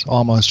 50s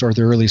almost, or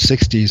the early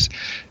 60s,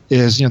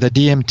 is that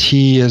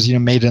DMT is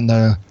made in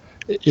the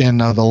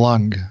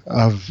lung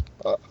of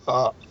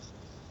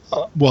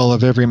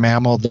of every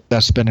mammal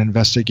that's been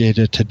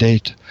investigated to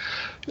date.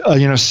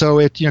 So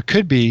it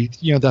could be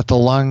that the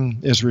lung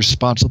is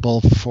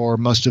responsible for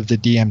most of the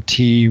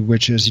DMT,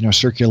 which is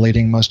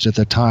circulating most of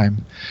the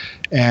time,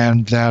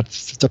 and that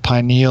the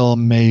pineal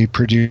may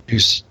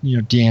produce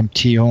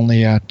DMT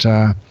only at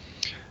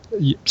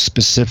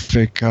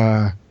specific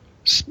at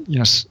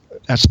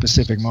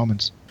specific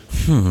moments.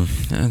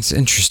 That's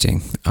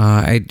interesting.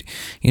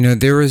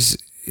 There was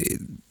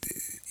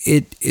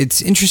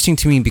it's interesting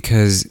to me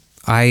because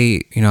I'll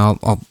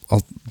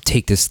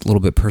take this a little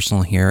bit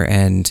personal here,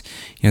 and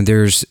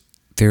there's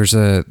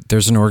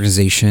an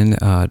organization,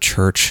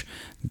 church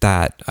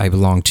that I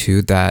belong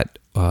to that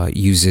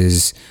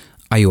uses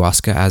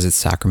ayahuasca as it's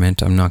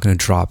sacrament. I'm not going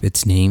to drop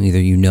its name. Either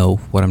you know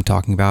what I'm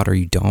talking about or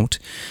you don't.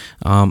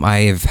 I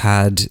have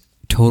had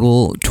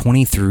total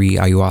 23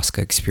 ayahuasca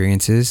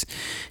experiences,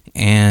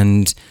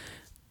 and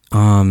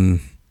I've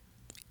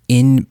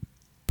been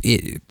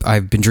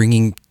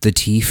drinking the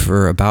tea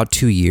for about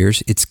 2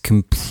 years. It's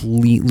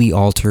completely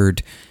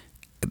altered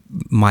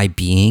my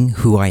being,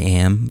 who I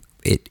am.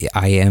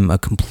 I am a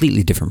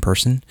completely different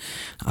person,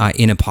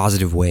 in a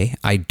positive way.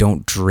 I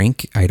don't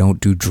drink. I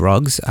don't do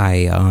drugs.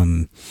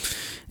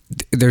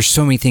 There's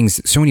so many things,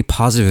 so many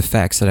positive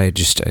effects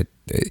that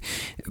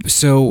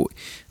so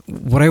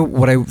what I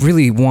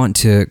really want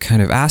to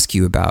kind of ask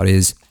you about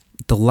is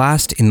the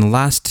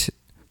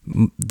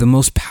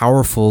most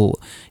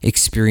powerful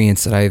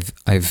experience that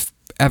I've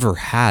ever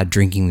had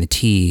drinking the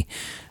tea.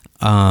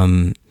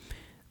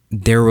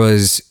 There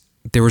was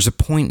a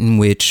point in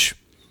which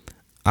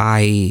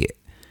I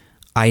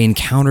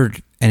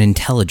encountered an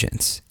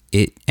intelligence.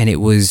 It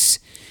was,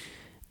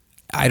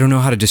 I don't know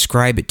how to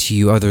describe it to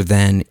you other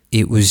than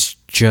it was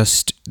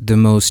just the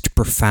most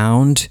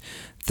profound,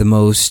 the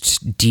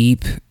most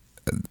deep.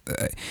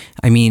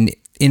 I mean,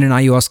 in an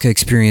ayahuasca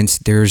experience,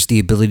 there's the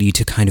ability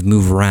to kind of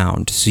move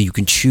around, so you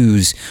can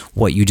choose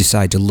what you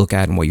decide to look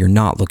at and what you're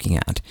not looking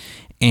at.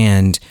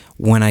 And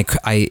when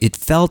it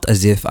felt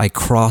as if I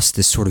crossed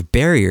this sort of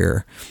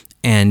barrier.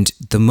 And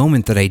the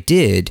moment that I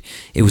did,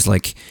 it was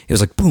like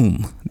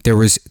boom. There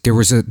was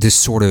this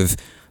sort of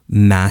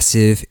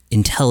massive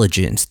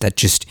intelligence that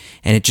just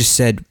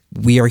said,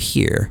 we are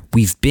here.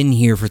 We've been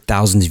here for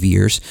thousands of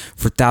years,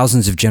 for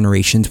thousands of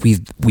generations.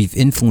 We've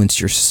influenced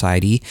your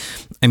society.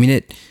 I mean,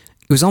 it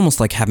was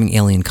almost like having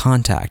alien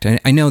contact.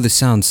 I know this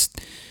sounds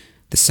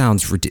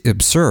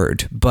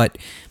absurd, but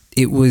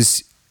it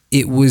was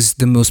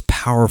the most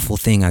powerful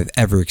thing I've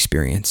ever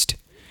experienced.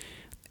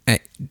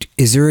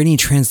 Is there any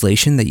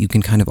translation that you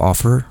can kind of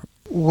offer?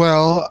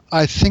 Well,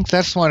 I think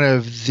that's one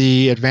of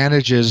the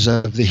advantages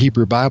of the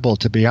Hebrew Bible,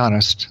 to be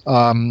honest.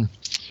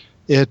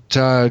 It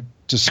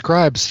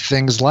describes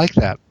things like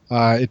that.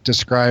 It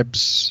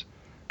describes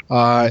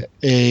a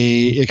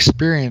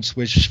experience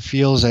which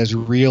feels as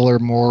real or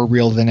more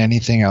real than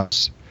anything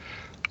else.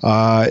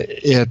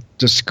 It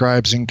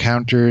describes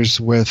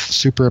encounters with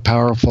super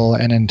powerful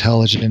and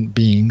intelligent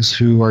beings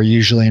who are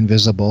usually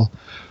invisible,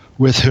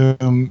 with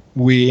whom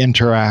we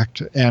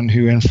interact and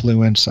who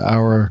influence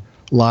our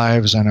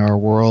lives and our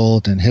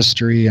world and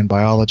history and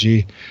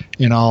biology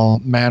in all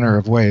manner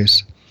of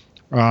ways.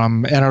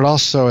 And it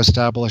also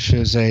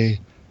establishes a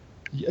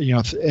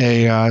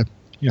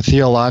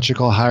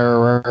theological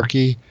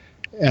hierarchy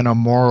and a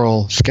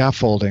moral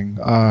scaffolding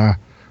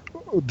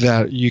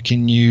that you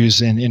can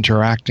use in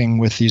interacting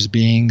with these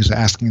beings,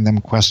 asking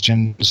them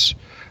questions,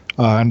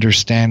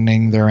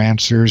 understanding their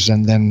answers,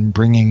 and then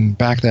bringing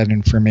back that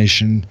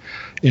information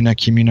in a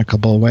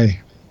communicable way.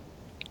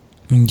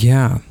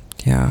 Yeah.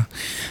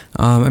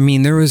 I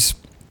mean, there was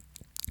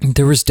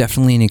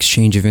definitely an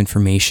exchange of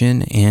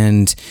information,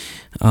 and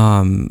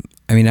I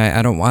mean,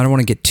 I don't want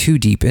to get too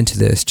deep into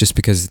this just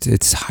because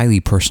it's highly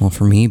personal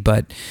for me,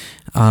 but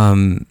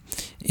there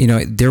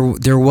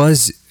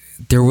was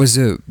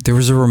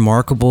a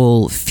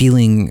remarkable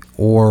feeling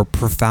or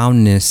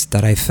profoundness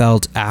that I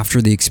felt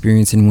after the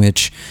experience, in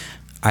which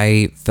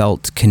I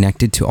felt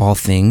connected to all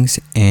things,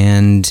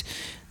 and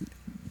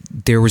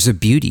there was a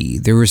beauty,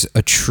 there was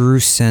a true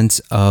sense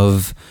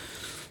of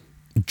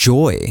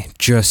joy,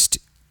 just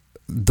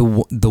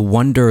the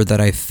wonder that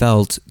I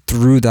felt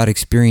through that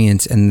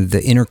experience, and the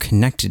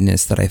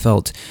interconnectedness that I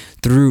felt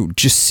through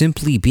just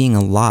simply being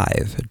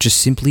alive, just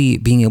simply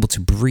being able to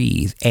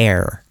breathe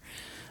air,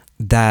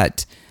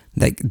 that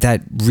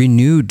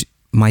renewed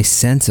my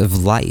sense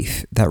of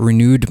life, that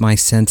renewed my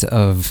sense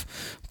of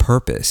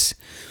purpose.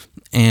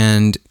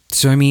 And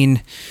so, I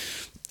mean,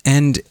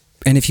 and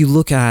if you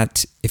look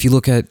at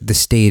the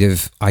state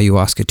of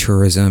ayahuasca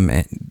tourism,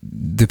 and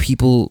the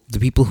people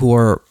who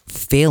are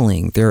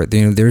failing,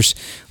 there's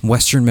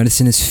Western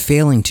medicine is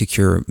failing to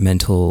cure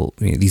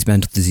these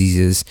mental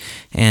diseases,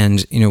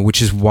 and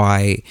which is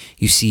why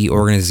you see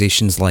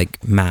organizations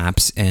like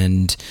MAPS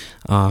and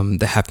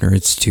the Hefner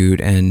Institute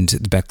and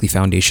the Beckley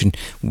Foundation,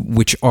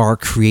 which are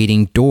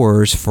creating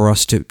doors for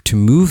us to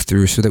move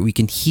through, so that we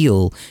can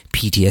heal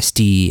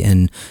PTSD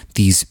and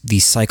these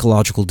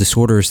psychological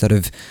disorders that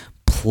have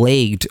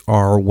plagued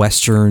our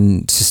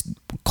Western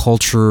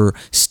culture,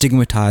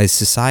 stigmatized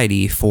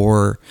society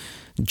for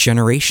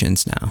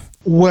generations now.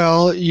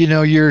 Well,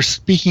 you're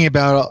speaking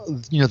about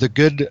the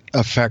good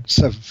effects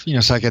of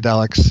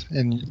psychedelics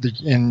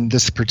in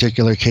this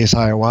particular case,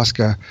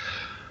 ayahuasca.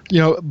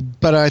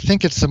 But I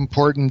think it's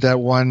important that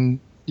one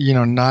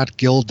not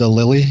gild the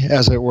lily,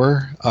 as it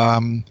were.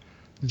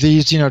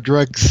 These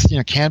drugs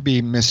can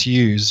be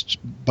misused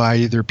by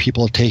either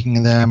people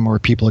taking them or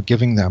people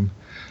giving them.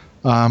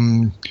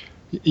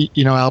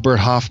 Albert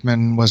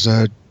Hoffman was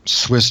a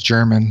Swiss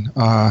German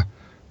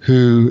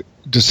who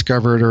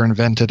discovered or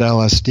invented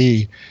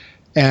LSD,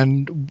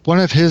 and one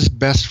of his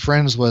best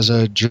friends was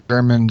a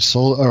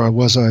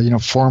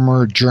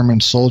former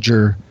German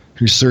soldier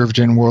who served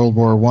in World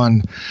War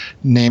I,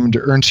 named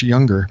Ernst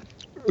Junger,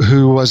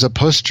 who was a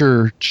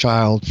poster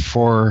child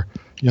for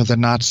the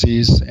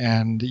Nazis,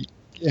 and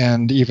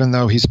even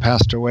though he's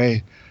passed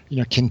away,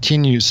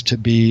 continues to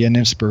be an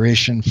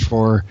inspiration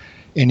for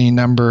any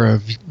number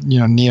of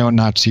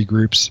neo-Nazi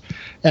groups.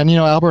 And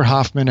Albert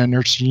Hoffman and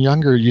Ernst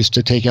Jünger used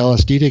to take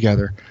LSD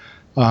together,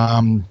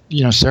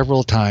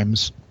 several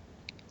times,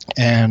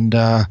 and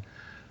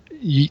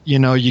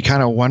you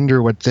kind of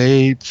wonder what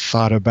they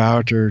thought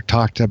about or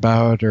talked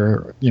about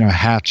or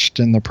hatched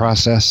in the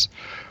process.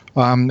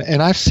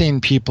 And I've seen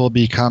people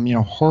become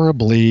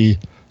horribly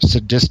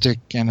sadistic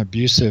and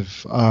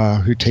abusive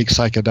who take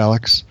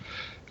psychedelics.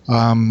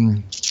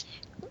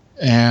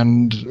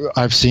 And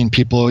I've seen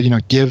people,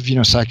 give,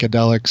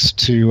 psychedelics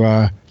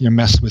to,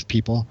 mess with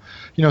people.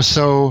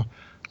 So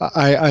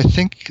I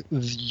think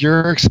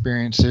your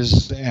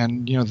experiences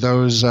and,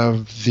 those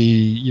of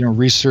the,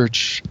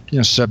 research,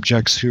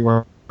 subjects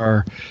who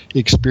are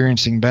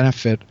experiencing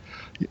benefit,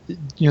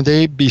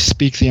 they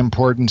bespeak the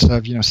importance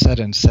of, set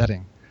and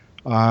setting.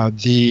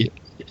 The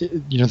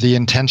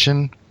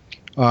intention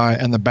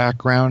and the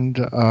background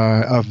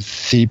of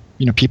the,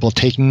 people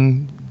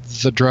taking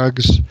the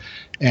drugs,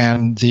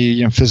 and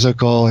the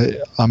physical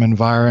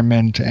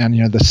environment,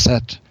 and the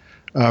set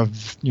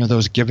of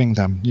those giving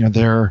them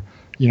their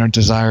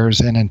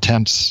desires and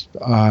intents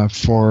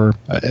for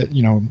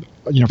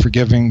for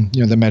giving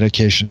the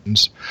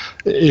medications.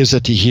 Is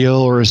it to heal,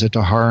 or is it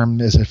to harm?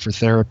 Is it for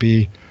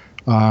therapy?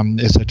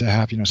 Is it to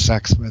have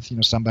sex with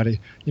somebody?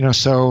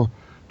 So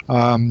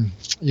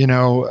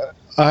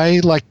I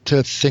like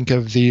to think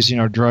of these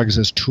drugs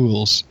as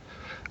tools.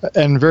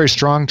 And very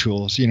strong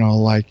tools,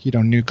 like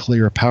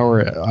nuclear power.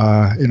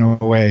 In a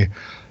way,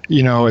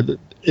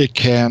 it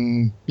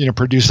can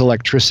produce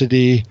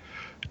electricity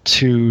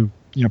to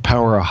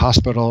power a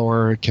hospital,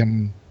 or it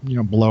can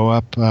blow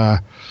up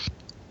a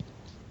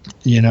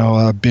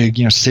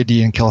big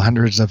city and kill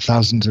hundreds of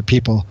thousands of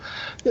people.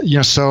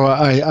 So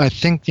I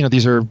think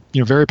these are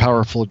very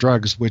powerful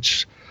drugs,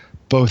 which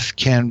both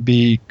can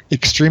be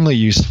extremely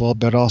useful,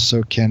 but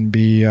also can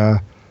be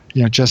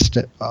just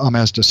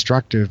as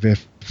destructive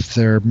if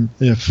they're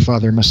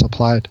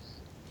misapplied.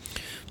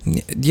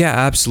 Yeah,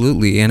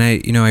 absolutely. And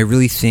I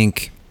really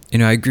think,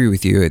 I agree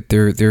with you.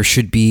 There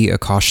should be a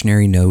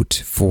cautionary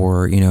note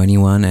for,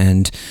 anyone.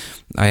 And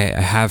I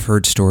have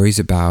heard stories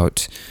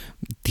about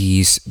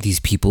these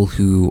people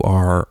who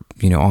are,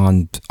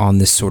 on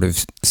this sort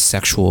of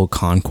sexual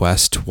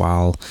conquest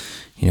while,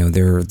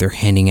 they're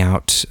handing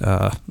out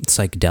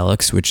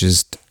psychedelics, which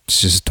is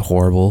just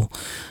horrible.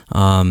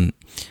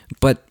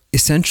 But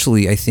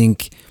essentially, I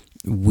think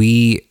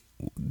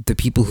the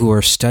people who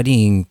are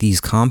studying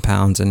these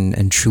compounds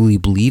and truly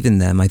believe in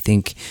them, I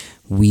think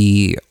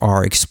we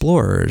are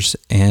explorers.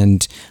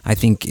 And I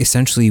think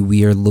essentially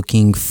we are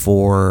looking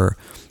for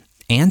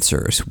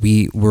answers.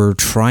 We're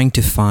trying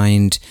to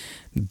find,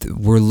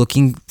 we're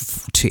looking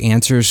to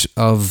answers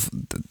of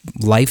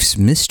life's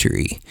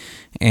mystery.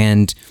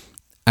 And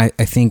I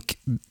think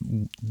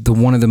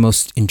one of the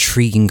most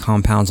intriguing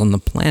compounds on the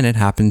planet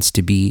happens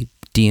to be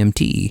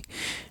DMT.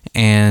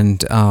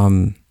 And,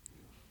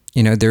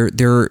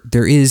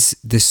 there is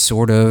this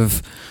sort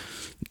of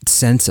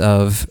sense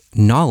of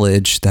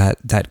knowledge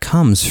that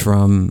comes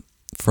from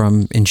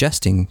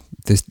ingesting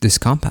this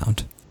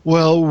compound.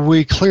 Well,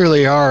 we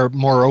clearly are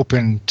more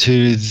open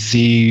to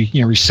the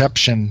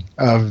reception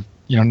of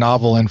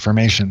novel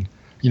information,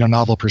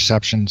 novel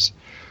perceptions.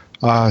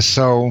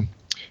 So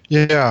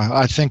yeah,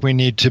 I think we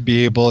need to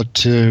be able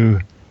to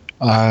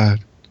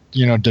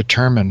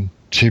determine,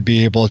 to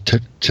be able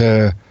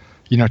to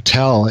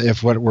tell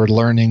if what we're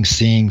learning,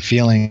 seeing,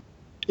 feeling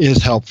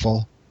is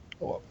helpful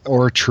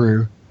or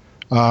true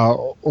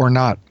or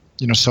not.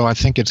 So I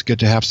think it's good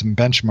to have some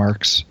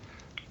benchmarks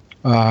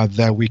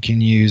that we can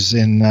use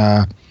in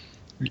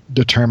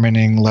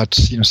determining,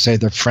 let's say,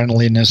 the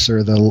friendliness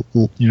or the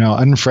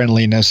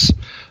unfriendliness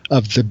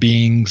of the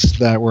beings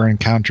that we're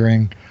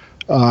encountering,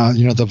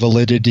 the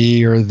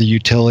validity or the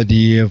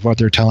utility of what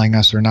they're telling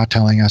us or not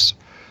telling us.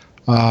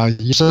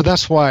 So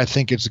that's why I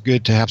think it's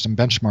good to have some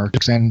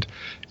benchmarks. And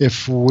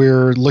if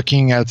we're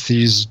looking at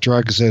these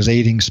drugs as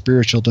aiding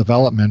spiritual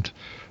development,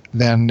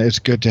 then it's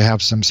good to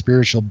have some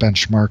spiritual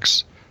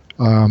benchmarks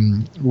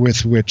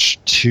with which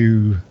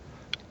to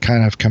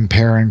kind of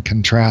compare and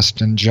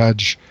contrast and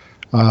judge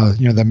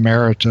the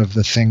merit of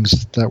the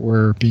things that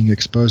we're being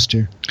exposed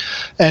to.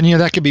 And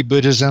that could be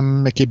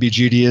Buddhism, it could be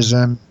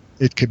Judaism,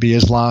 it could be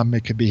Islam,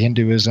 it could be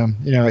Hinduism,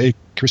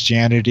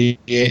 Christianity,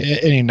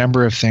 any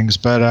number of things.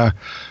 But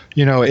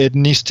it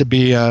needs to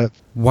be.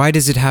 Why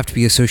does it have to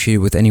be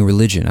associated with any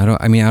religion? I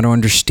don't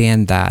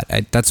understand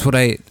that. That's what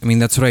I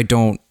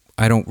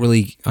don't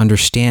really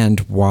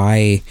understand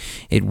why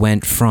it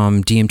went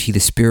from DMT the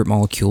spirit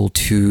molecule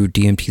to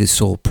DMT the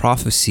soul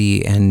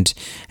prophecy, and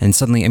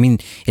suddenly,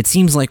 it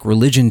seems like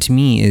religion to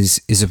me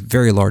is a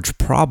very large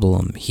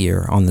problem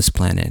here on this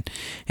planet,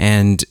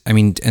 and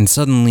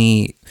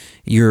suddenly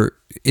you're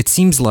it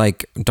seems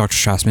like, Dr.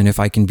 Strassman, if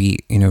I can be,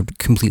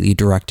 completely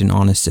direct and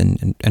honest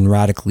and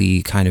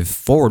radically kind of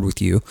forward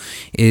with you,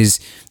 is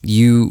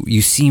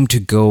you seem to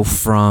go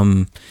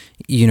from,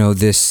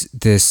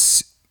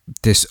 this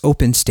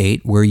open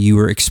state where you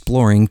were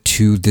exploring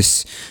to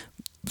this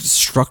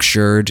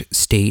structured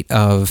state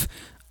of,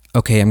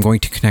 okay, I'm going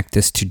to connect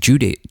this to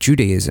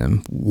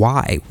Judaism.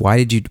 Why?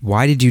 Why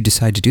did you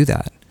decide to do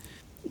that?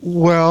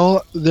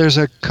 Well, there's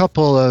a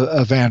couple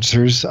of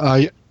answers.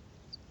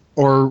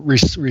 Or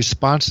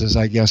responses,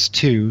 I guess,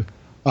 too.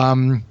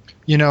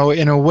 In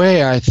a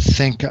way, I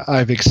think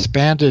I've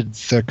expanded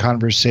the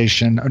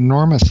conversation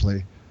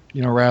enormously,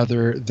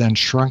 rather than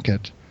shrunk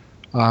it.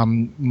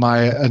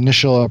 My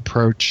initial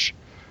approach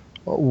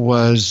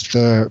was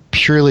the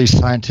purely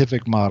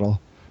scientific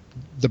model,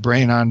 the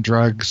brain on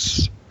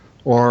drugs,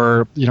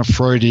 or,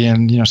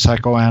 Freudian,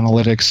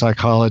 psychoanalytic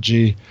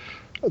psychology,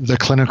 the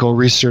clinical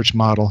research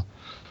model.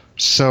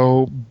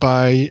 So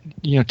by,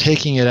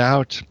 taking it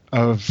out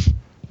of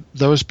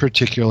those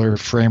particular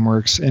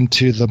frameworks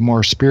into the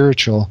more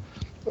spiritual,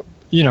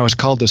 it's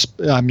called this,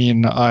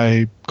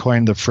 I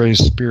coined the phrase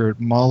spirit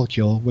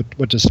molecule.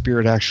 What does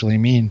spirit actually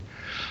mean?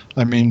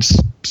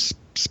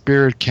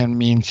 Spirit can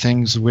mean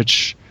things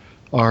which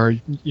are,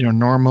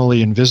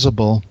 normally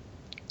invisible,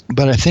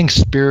 but I think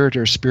spirit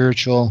or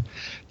spiritual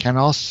can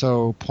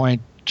also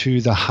point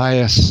to the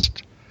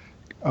highest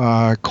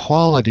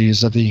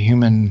qualities of the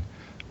human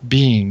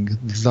being,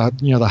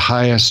 the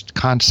highest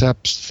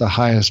concepts, the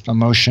highest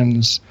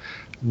emotions,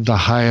 the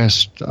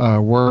highest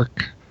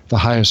work, the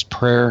highest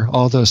prayer,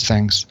 all those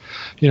things.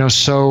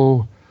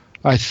 So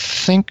I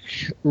think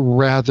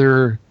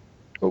rather,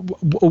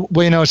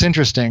 it's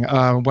interesting.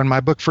 When my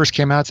book first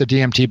came out, the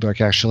DMT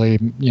book, actually,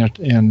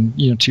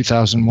 in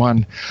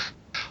 2001,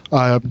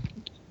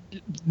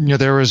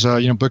 there was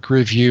a book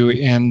review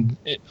in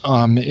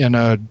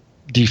a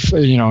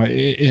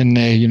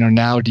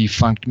now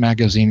defunct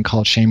magazine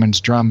called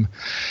Shaman's Drum,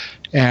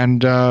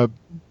 and the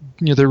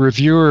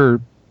reviewer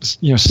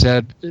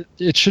said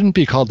it shouldn't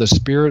be called the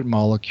spirit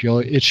molecule,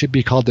 it should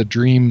be called the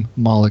dream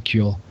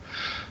molecule,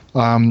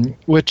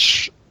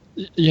 which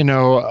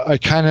I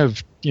kind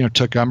of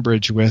took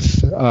umbrage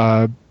with,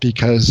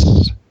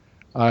 because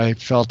I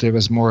felt it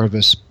was more of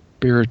a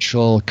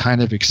spiritual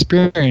kind of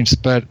experience.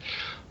 But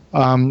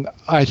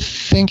I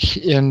think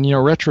in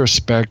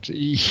retrospect,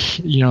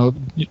 that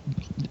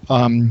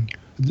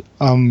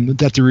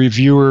the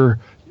reviewer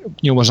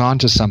was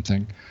onto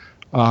something,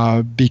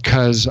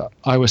 because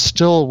I was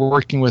still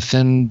working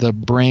within the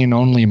brain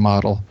only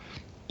model,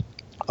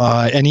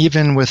 and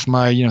even with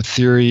my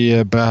theory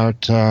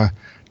about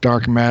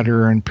dark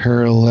matter and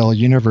parallel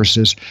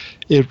universes,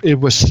 it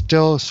was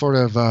still sort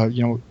of a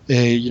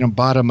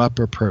bottom up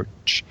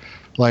approach,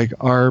 like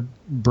our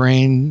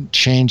brain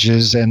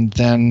changes and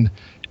then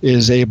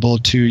is able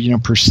to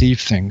perceive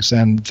things,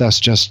 and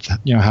that's just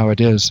how it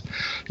is.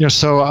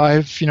 So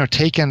I've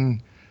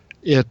taken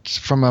it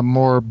from a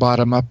more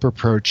bottom-up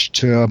approach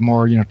to a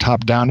more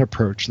top-down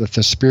approach, that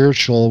the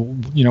spiritual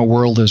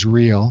world is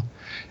real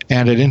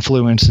and it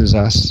influences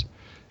us,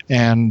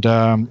 and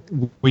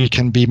we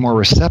can be more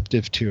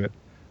receptive to it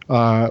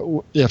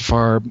if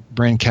our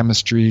brain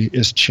chemistry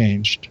is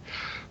changed,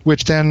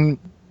 which then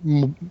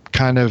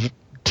kind of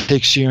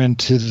takes you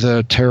into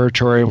the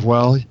territory of,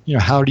 well,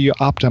 how do you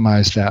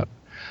optimize that,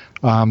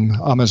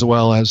 as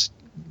well as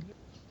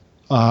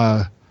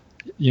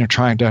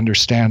trying to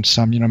understand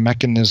some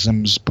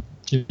mechanisms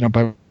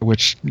by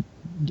which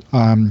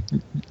that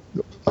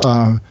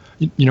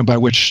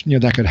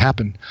could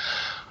happen.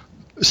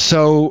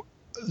 So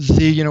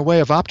the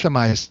way of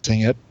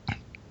optimizing it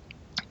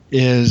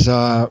is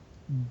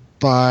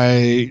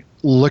by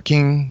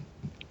looking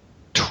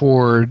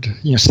toward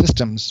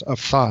systems of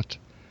thought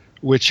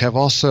which have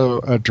also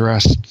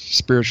addressed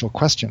spiritual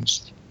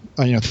questions,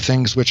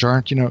 things which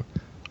aren't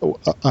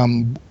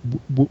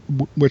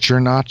which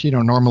are not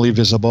normally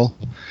visible,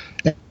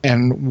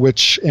 and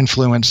which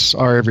influence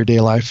our everyday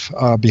life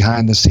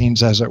behind the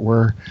scenes, as it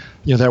were,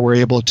 that we're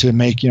able to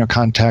make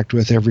contact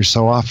with every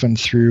so often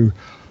through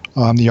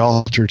the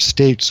altered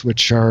states,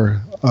 which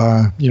are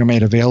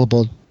made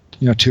available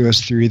to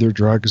us through either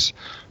drugs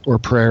or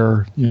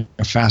prayer,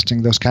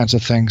 fasting, those kinds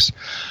of things.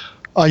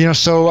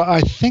 So I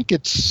think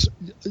it's,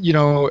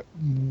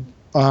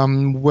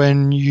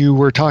 when you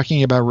were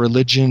talking about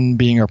religion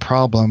being a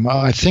problem,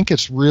 I think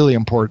it's really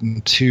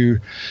important to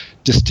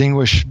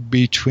distinguish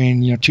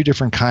between, two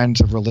different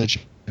kinds of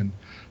religion.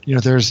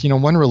 There's,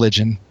 one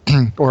religion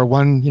or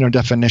one,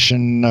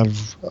 definition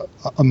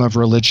of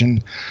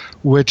religion,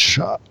 which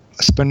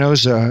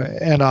Spinoza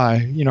and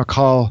I,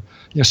 call,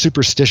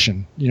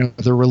 superstition,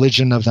 the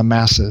religion of the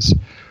masses,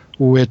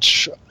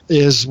 which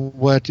is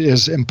what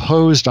is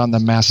imposed on the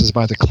masses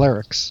by the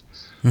clerics,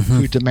 mm-hmm.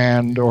 who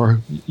demand,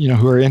 or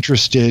who are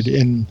interested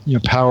in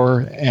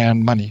power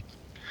and money,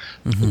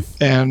 mm-hmm.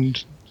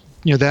 and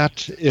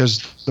that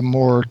is the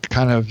more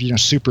kind of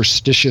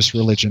superstitious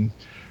religion,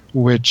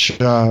 which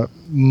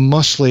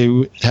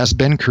mostly has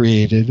been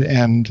created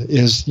and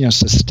is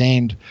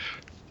sustained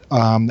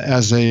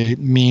as a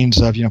means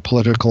of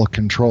political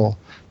control.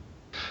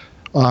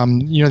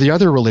 The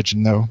other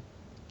religion, though,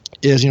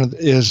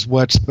 is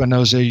what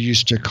Spinoza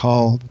used to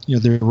call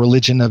the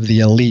religion of the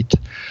elite.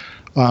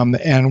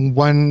 And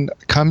one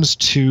comes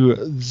to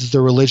the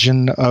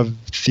religion of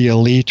the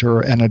elite,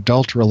 or an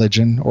adult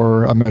religion,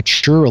 or a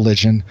mature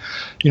religion,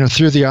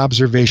 through the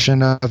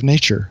observation of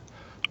nature,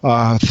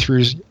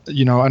 through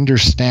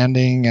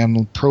understanding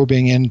and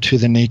probing into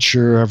the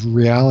nature of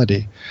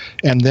reality,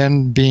 and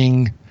then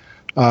being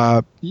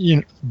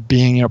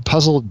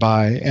puzzled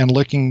by and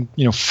looking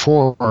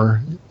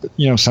for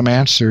some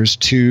answers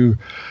to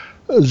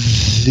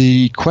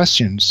the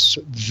questions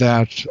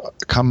that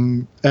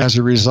come as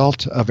a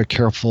result of a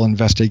careful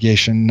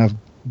investigation of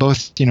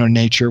both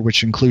nature,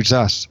 which includes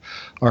us,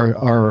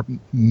 our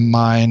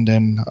mind,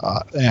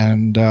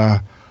 and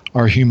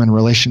our human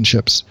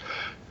relationships,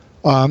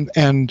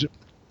 and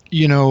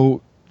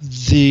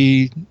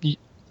the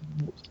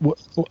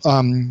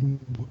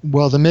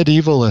the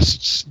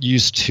medievalists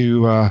used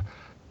to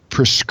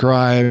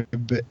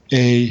prescribe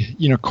a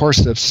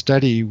course of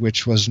study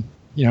which was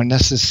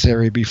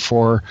necessary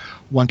before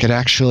one could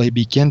actually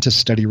begin to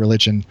study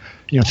religion.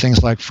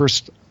 Things like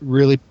first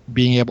really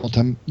being able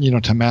to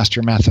to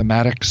master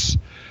mathematics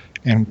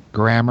and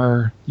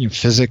grammar,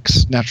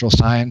 physics, natural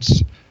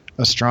science,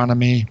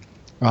 astronomy,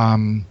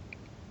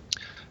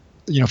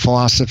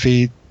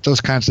 philosophy, those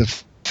kinds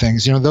of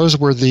things. Those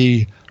were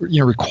the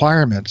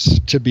requirements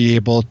to be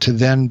able to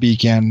then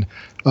begin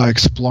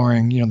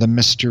exploring the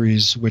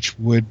mysteries which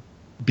would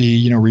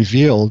be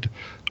revealed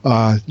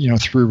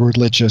through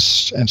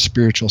religious and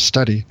spiritual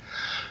study.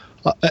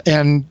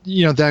 And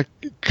that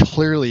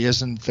clearly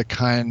isn't the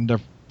kind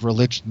of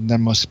religion that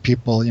most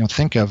people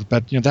think of,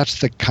 but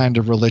that's the kind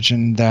of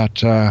religion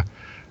that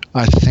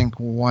I think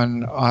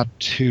one ought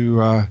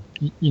to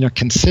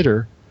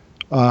consider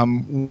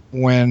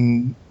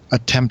when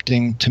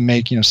attempting to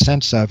make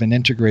sense of and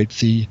integrate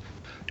the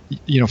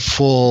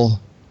full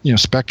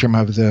spectrum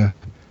of the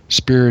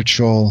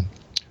spiritual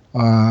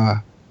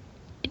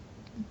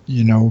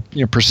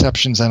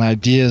perceptions and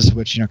ideas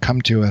which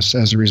come to us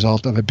as a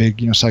result of a big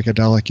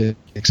psychedelic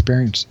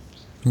experience.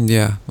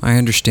 Yeah, I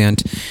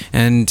understand.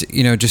 And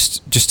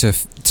just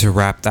to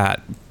wrap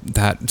that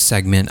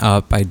segment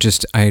up, I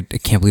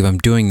can't believe I'm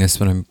doing this,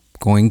 but I'm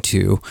going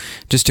to.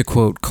 Just to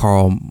quote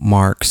Karl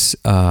Marx,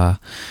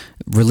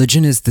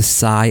 religion is the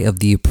sigh of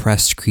the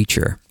oppressed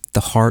creature,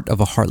 the heart of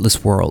a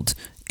heartless world,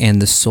 and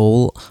the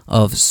soul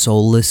of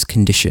soulless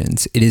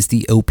conditions. It is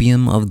the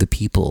opium of the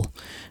people.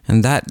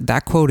 And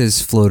that quote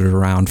has floated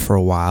around for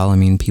a while. I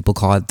mean, people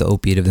call it the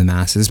opiate of the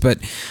masses, but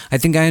I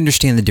think I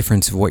understand the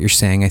difference of what you're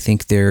saying. I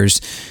think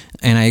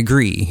and I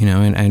agree,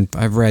 and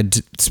I've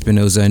read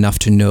Spinoza enough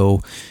to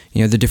know,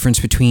 the difference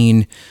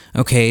between,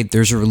 okay,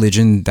 there's a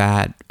religion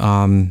that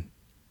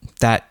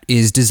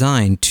is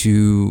designed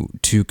to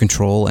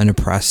control and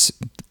oppress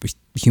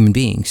human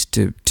beings,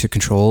 to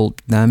control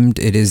them.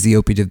 It is the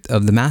opiate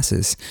of the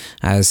masses,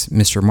 as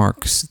Mr.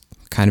 Marx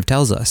kind of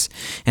tells us.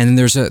 And then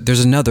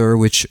there's another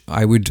which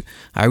I would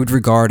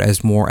regard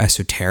as more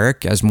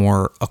esoteric, as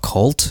more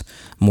occult,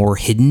 more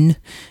hidden,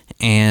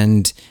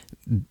 and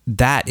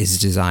that is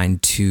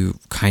designed to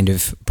kind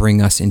of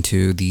bring us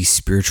into these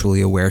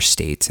spiritually aware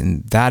states,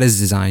 and that is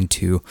designed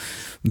to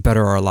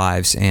better our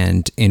lives,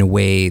 and in a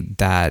way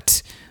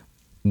that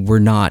we're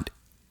not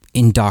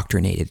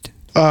indoctrinated.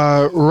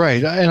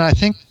 Right, and I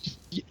think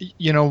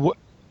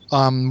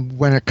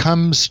when it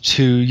comes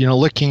to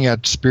looking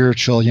at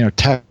spiritual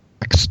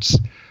texts,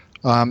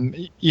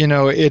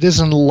 it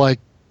isn't like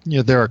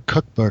they're a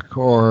cookbook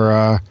or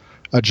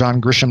a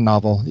John Grisham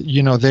novel.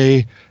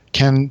 They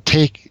can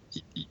take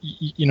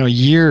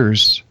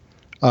years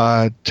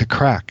to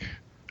crack.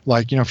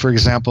 Like for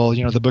example,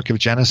 the Book of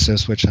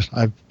Genesis, which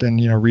I've been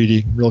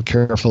reading real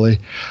carefully.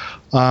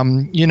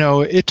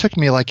 It took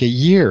me like a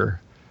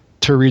year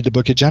to read the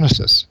Book of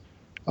Genesis,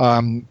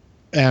 and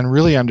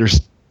really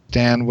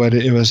understand what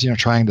it was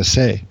trying to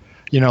say.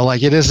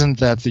 Like it isn't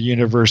that the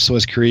universe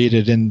was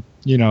created in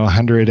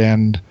 100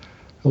 and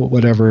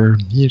whatever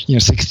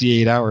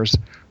 68 hours,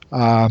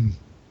 but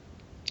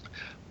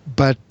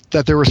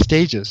that there were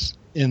stages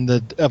in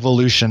the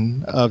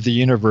evolution of the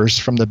universe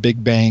from the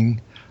Big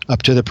Bang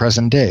up to the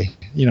present day.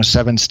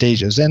 7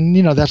 stages, and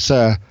that's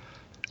a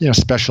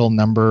special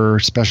number,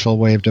 special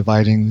way of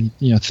dividing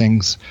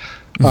things.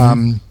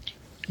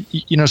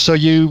 Mm-hmm. So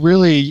you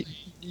really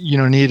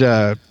need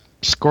a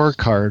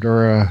scorecard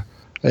or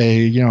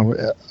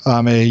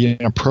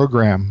a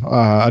program,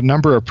 a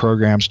number of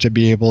programs to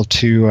be able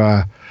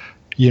to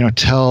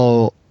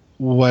tell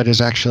what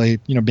is actually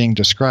being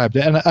described.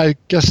 And I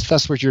guess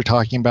that's what you're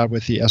talking about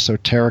with the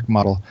esoteric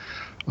model.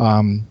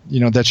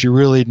 That you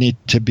really need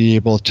to be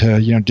able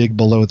to dig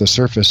below the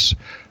surface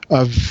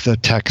of the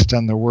text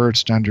and the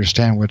words to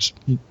understand what's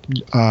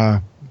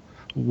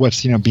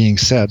being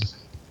said.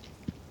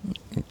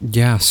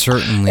 Yeah,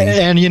 certainly.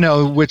 And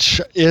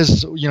which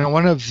is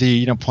one of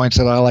the points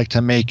that I like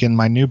to make in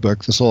my new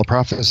book, The Soul of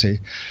Prophecy,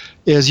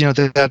 is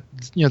that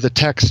the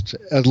text,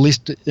 at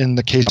least in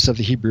the case of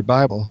the Hebrew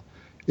Bible,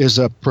 is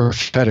a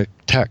prophetic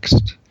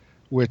text,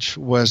 which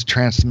was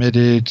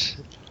transmitted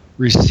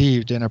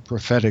received in a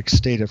prophetic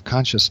state of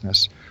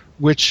consciousness,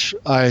 which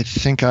I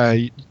think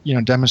I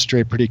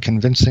demonstrate pretty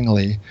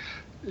convincingly.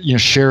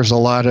 Shares a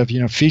lot of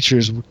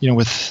features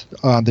with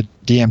the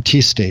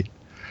DMT state.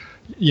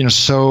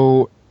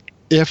 So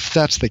if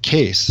that's the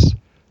case,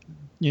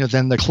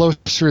 then the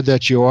closer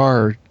that you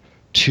are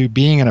to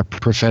being in a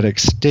prophetic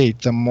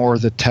state, the more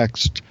the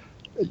text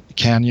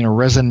can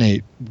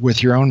resonate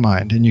with your own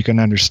mind, and you can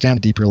understand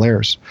deeper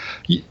layers.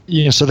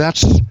 So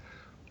that's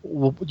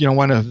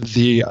one of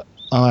the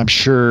I'm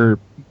sure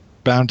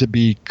bound to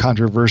be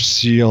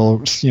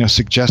controversial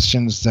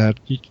suggestions that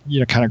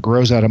kind of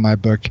grows out of my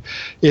book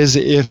is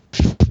if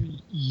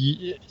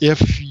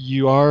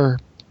you are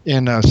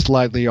in a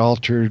slightly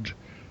altered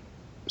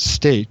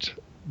state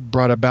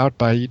brought about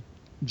by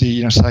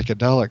the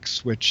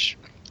psychedelics, which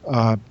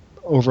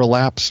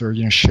overlaps or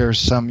shares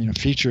some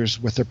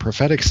features with the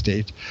prophetic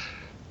state,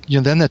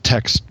 then the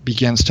text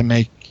begins to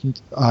make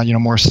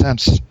more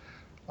sense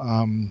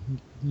than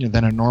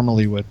it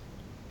normally would.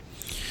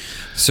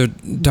 So,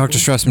 Dr.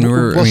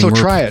 Strassman,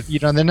 try it.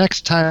 The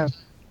next time.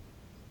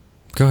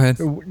 Go ahead.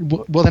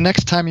 Well, the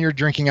next time you're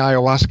drinking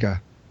ayahuasca,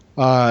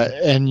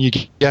 and you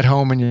get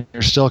home and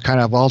you're still kind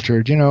of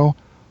altered,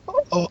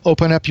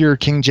 open up your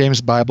King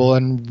James Bible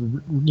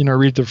and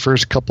read the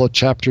first couple of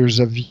chapters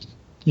of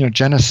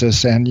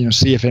Genesis and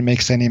see if it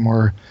makes any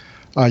more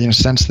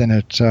sense than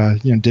it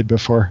did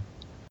before.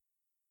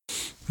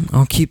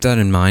 I'll keep that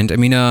in mind. I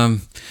mean,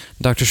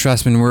 Dr.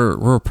 Strassman,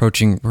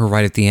 we're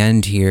right at the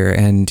end here,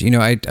 and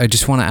I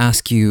just want to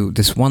ask you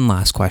this one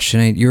last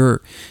question.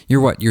 You're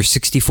what? You're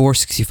 64,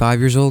 65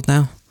 years old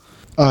now?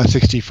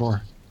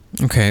 64.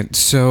 Okay,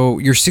 so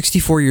you're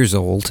 64 years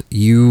old.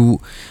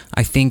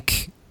 I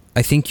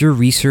think your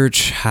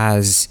research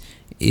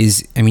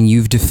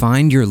you've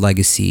defined your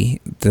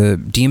legacy. The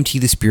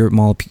DMT, the spirit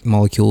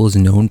molecule, is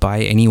known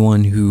by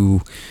anyone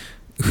who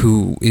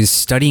is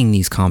studying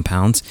these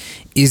compounds.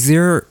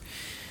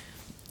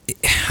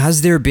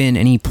 Has there been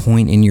any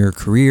point in your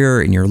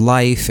career, in your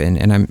life,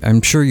 and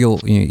I'm sure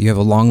you have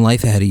a long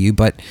life ahead of you,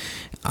 but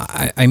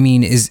I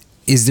mean, is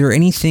there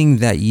anything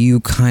that you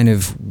kind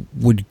of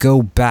would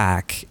go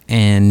back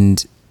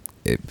and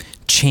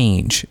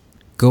change,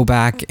 go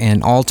back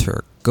and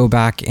alter, go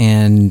back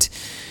and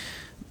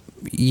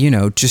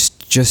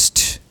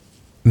just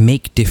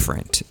make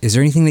different? Is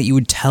there anything that you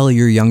would tell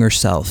your younger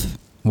self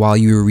while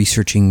you were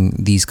researching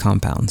these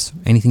compounds?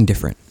 Anything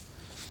different?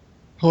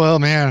 Well,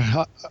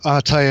 man,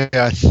 I'll tell you,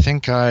 I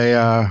think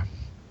I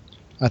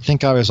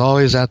was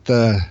always at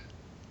the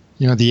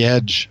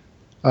edge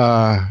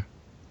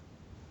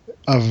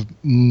of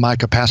my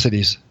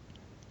capacities.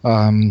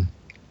 I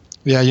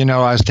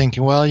was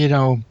thinking,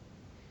 well,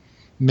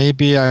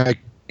 maybe I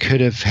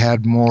could have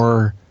had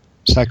more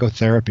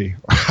psychotherapy,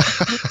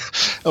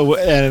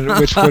 and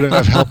which would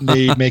have helped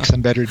me make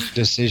some better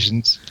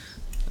decisions.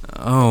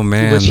 Oh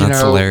man, that's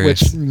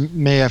hilarious. Which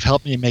may have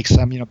helped me make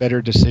some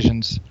better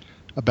decisions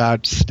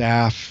about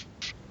staff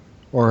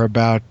or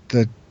about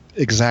the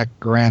exact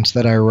grants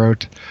that I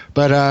wrote.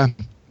 But I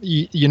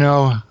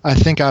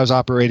think I was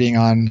operating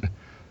on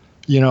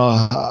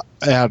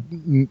at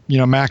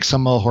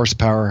maximal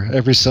horsepower.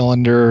 Every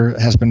cylinder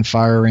has been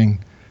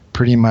firing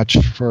pretty much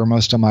for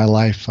most of my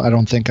life. I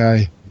don't think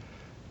I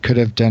could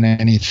have done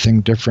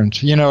anything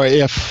different.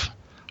 If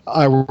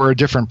I were a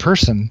different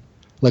person,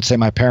 let's say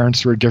my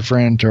parents were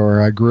different,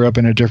 or I grew up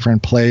in a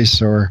different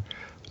place, or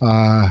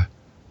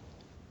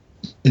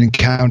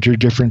encountered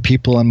different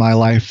people in my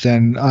life,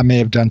 then I may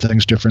have done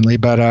things differently.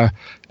 But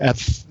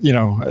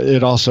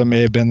it also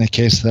may have been the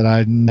case that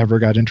I never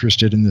got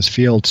interested in this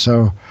field.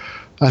 So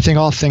I think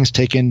all things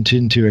taken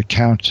into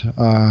account,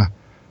 I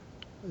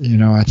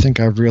think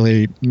I've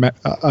really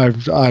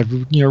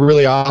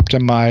really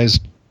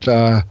optimized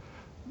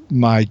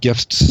my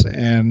gifts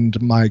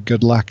and my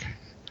good luck.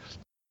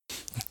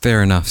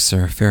 Fair enough,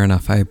 sir. Fair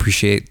enough. I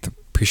appreciate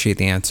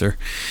the answer.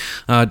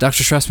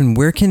 Dr. Strassman,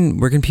 where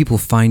can people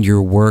find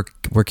your work?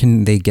 Where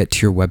can they get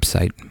to your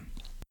website?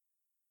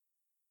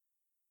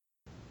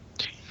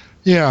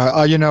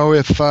 Yeah,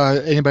 if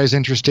anybody's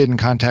interested in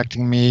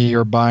contacting me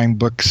or buying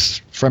books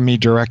from me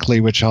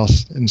directly, which I'll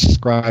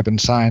inscribe and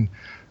sign,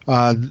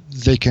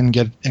 they can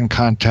get in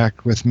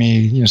contact with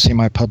me, see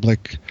my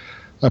public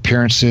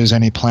appearances,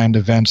 any planned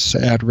events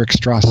at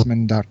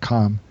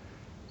rickstrassman.com.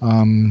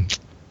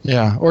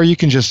 Or you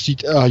can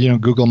just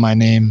Google my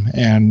name,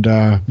 and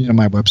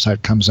my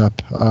website comes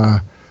up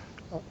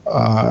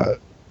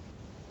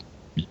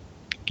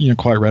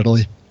quite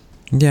readily.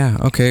 Yeah,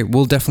 okay.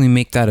 We'll definitely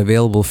make that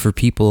available for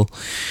people.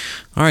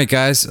 All right,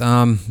 guys.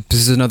 This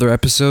is another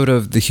episode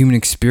of The Human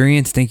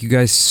Experience. Thank you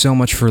guys so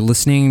much for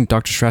listening.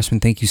 Dr. Strassman,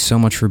 thank you so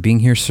much for being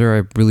here, sir.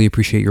 I really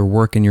appreciate your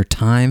work and your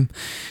time.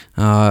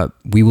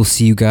 We will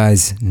see you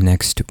guys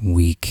next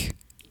week.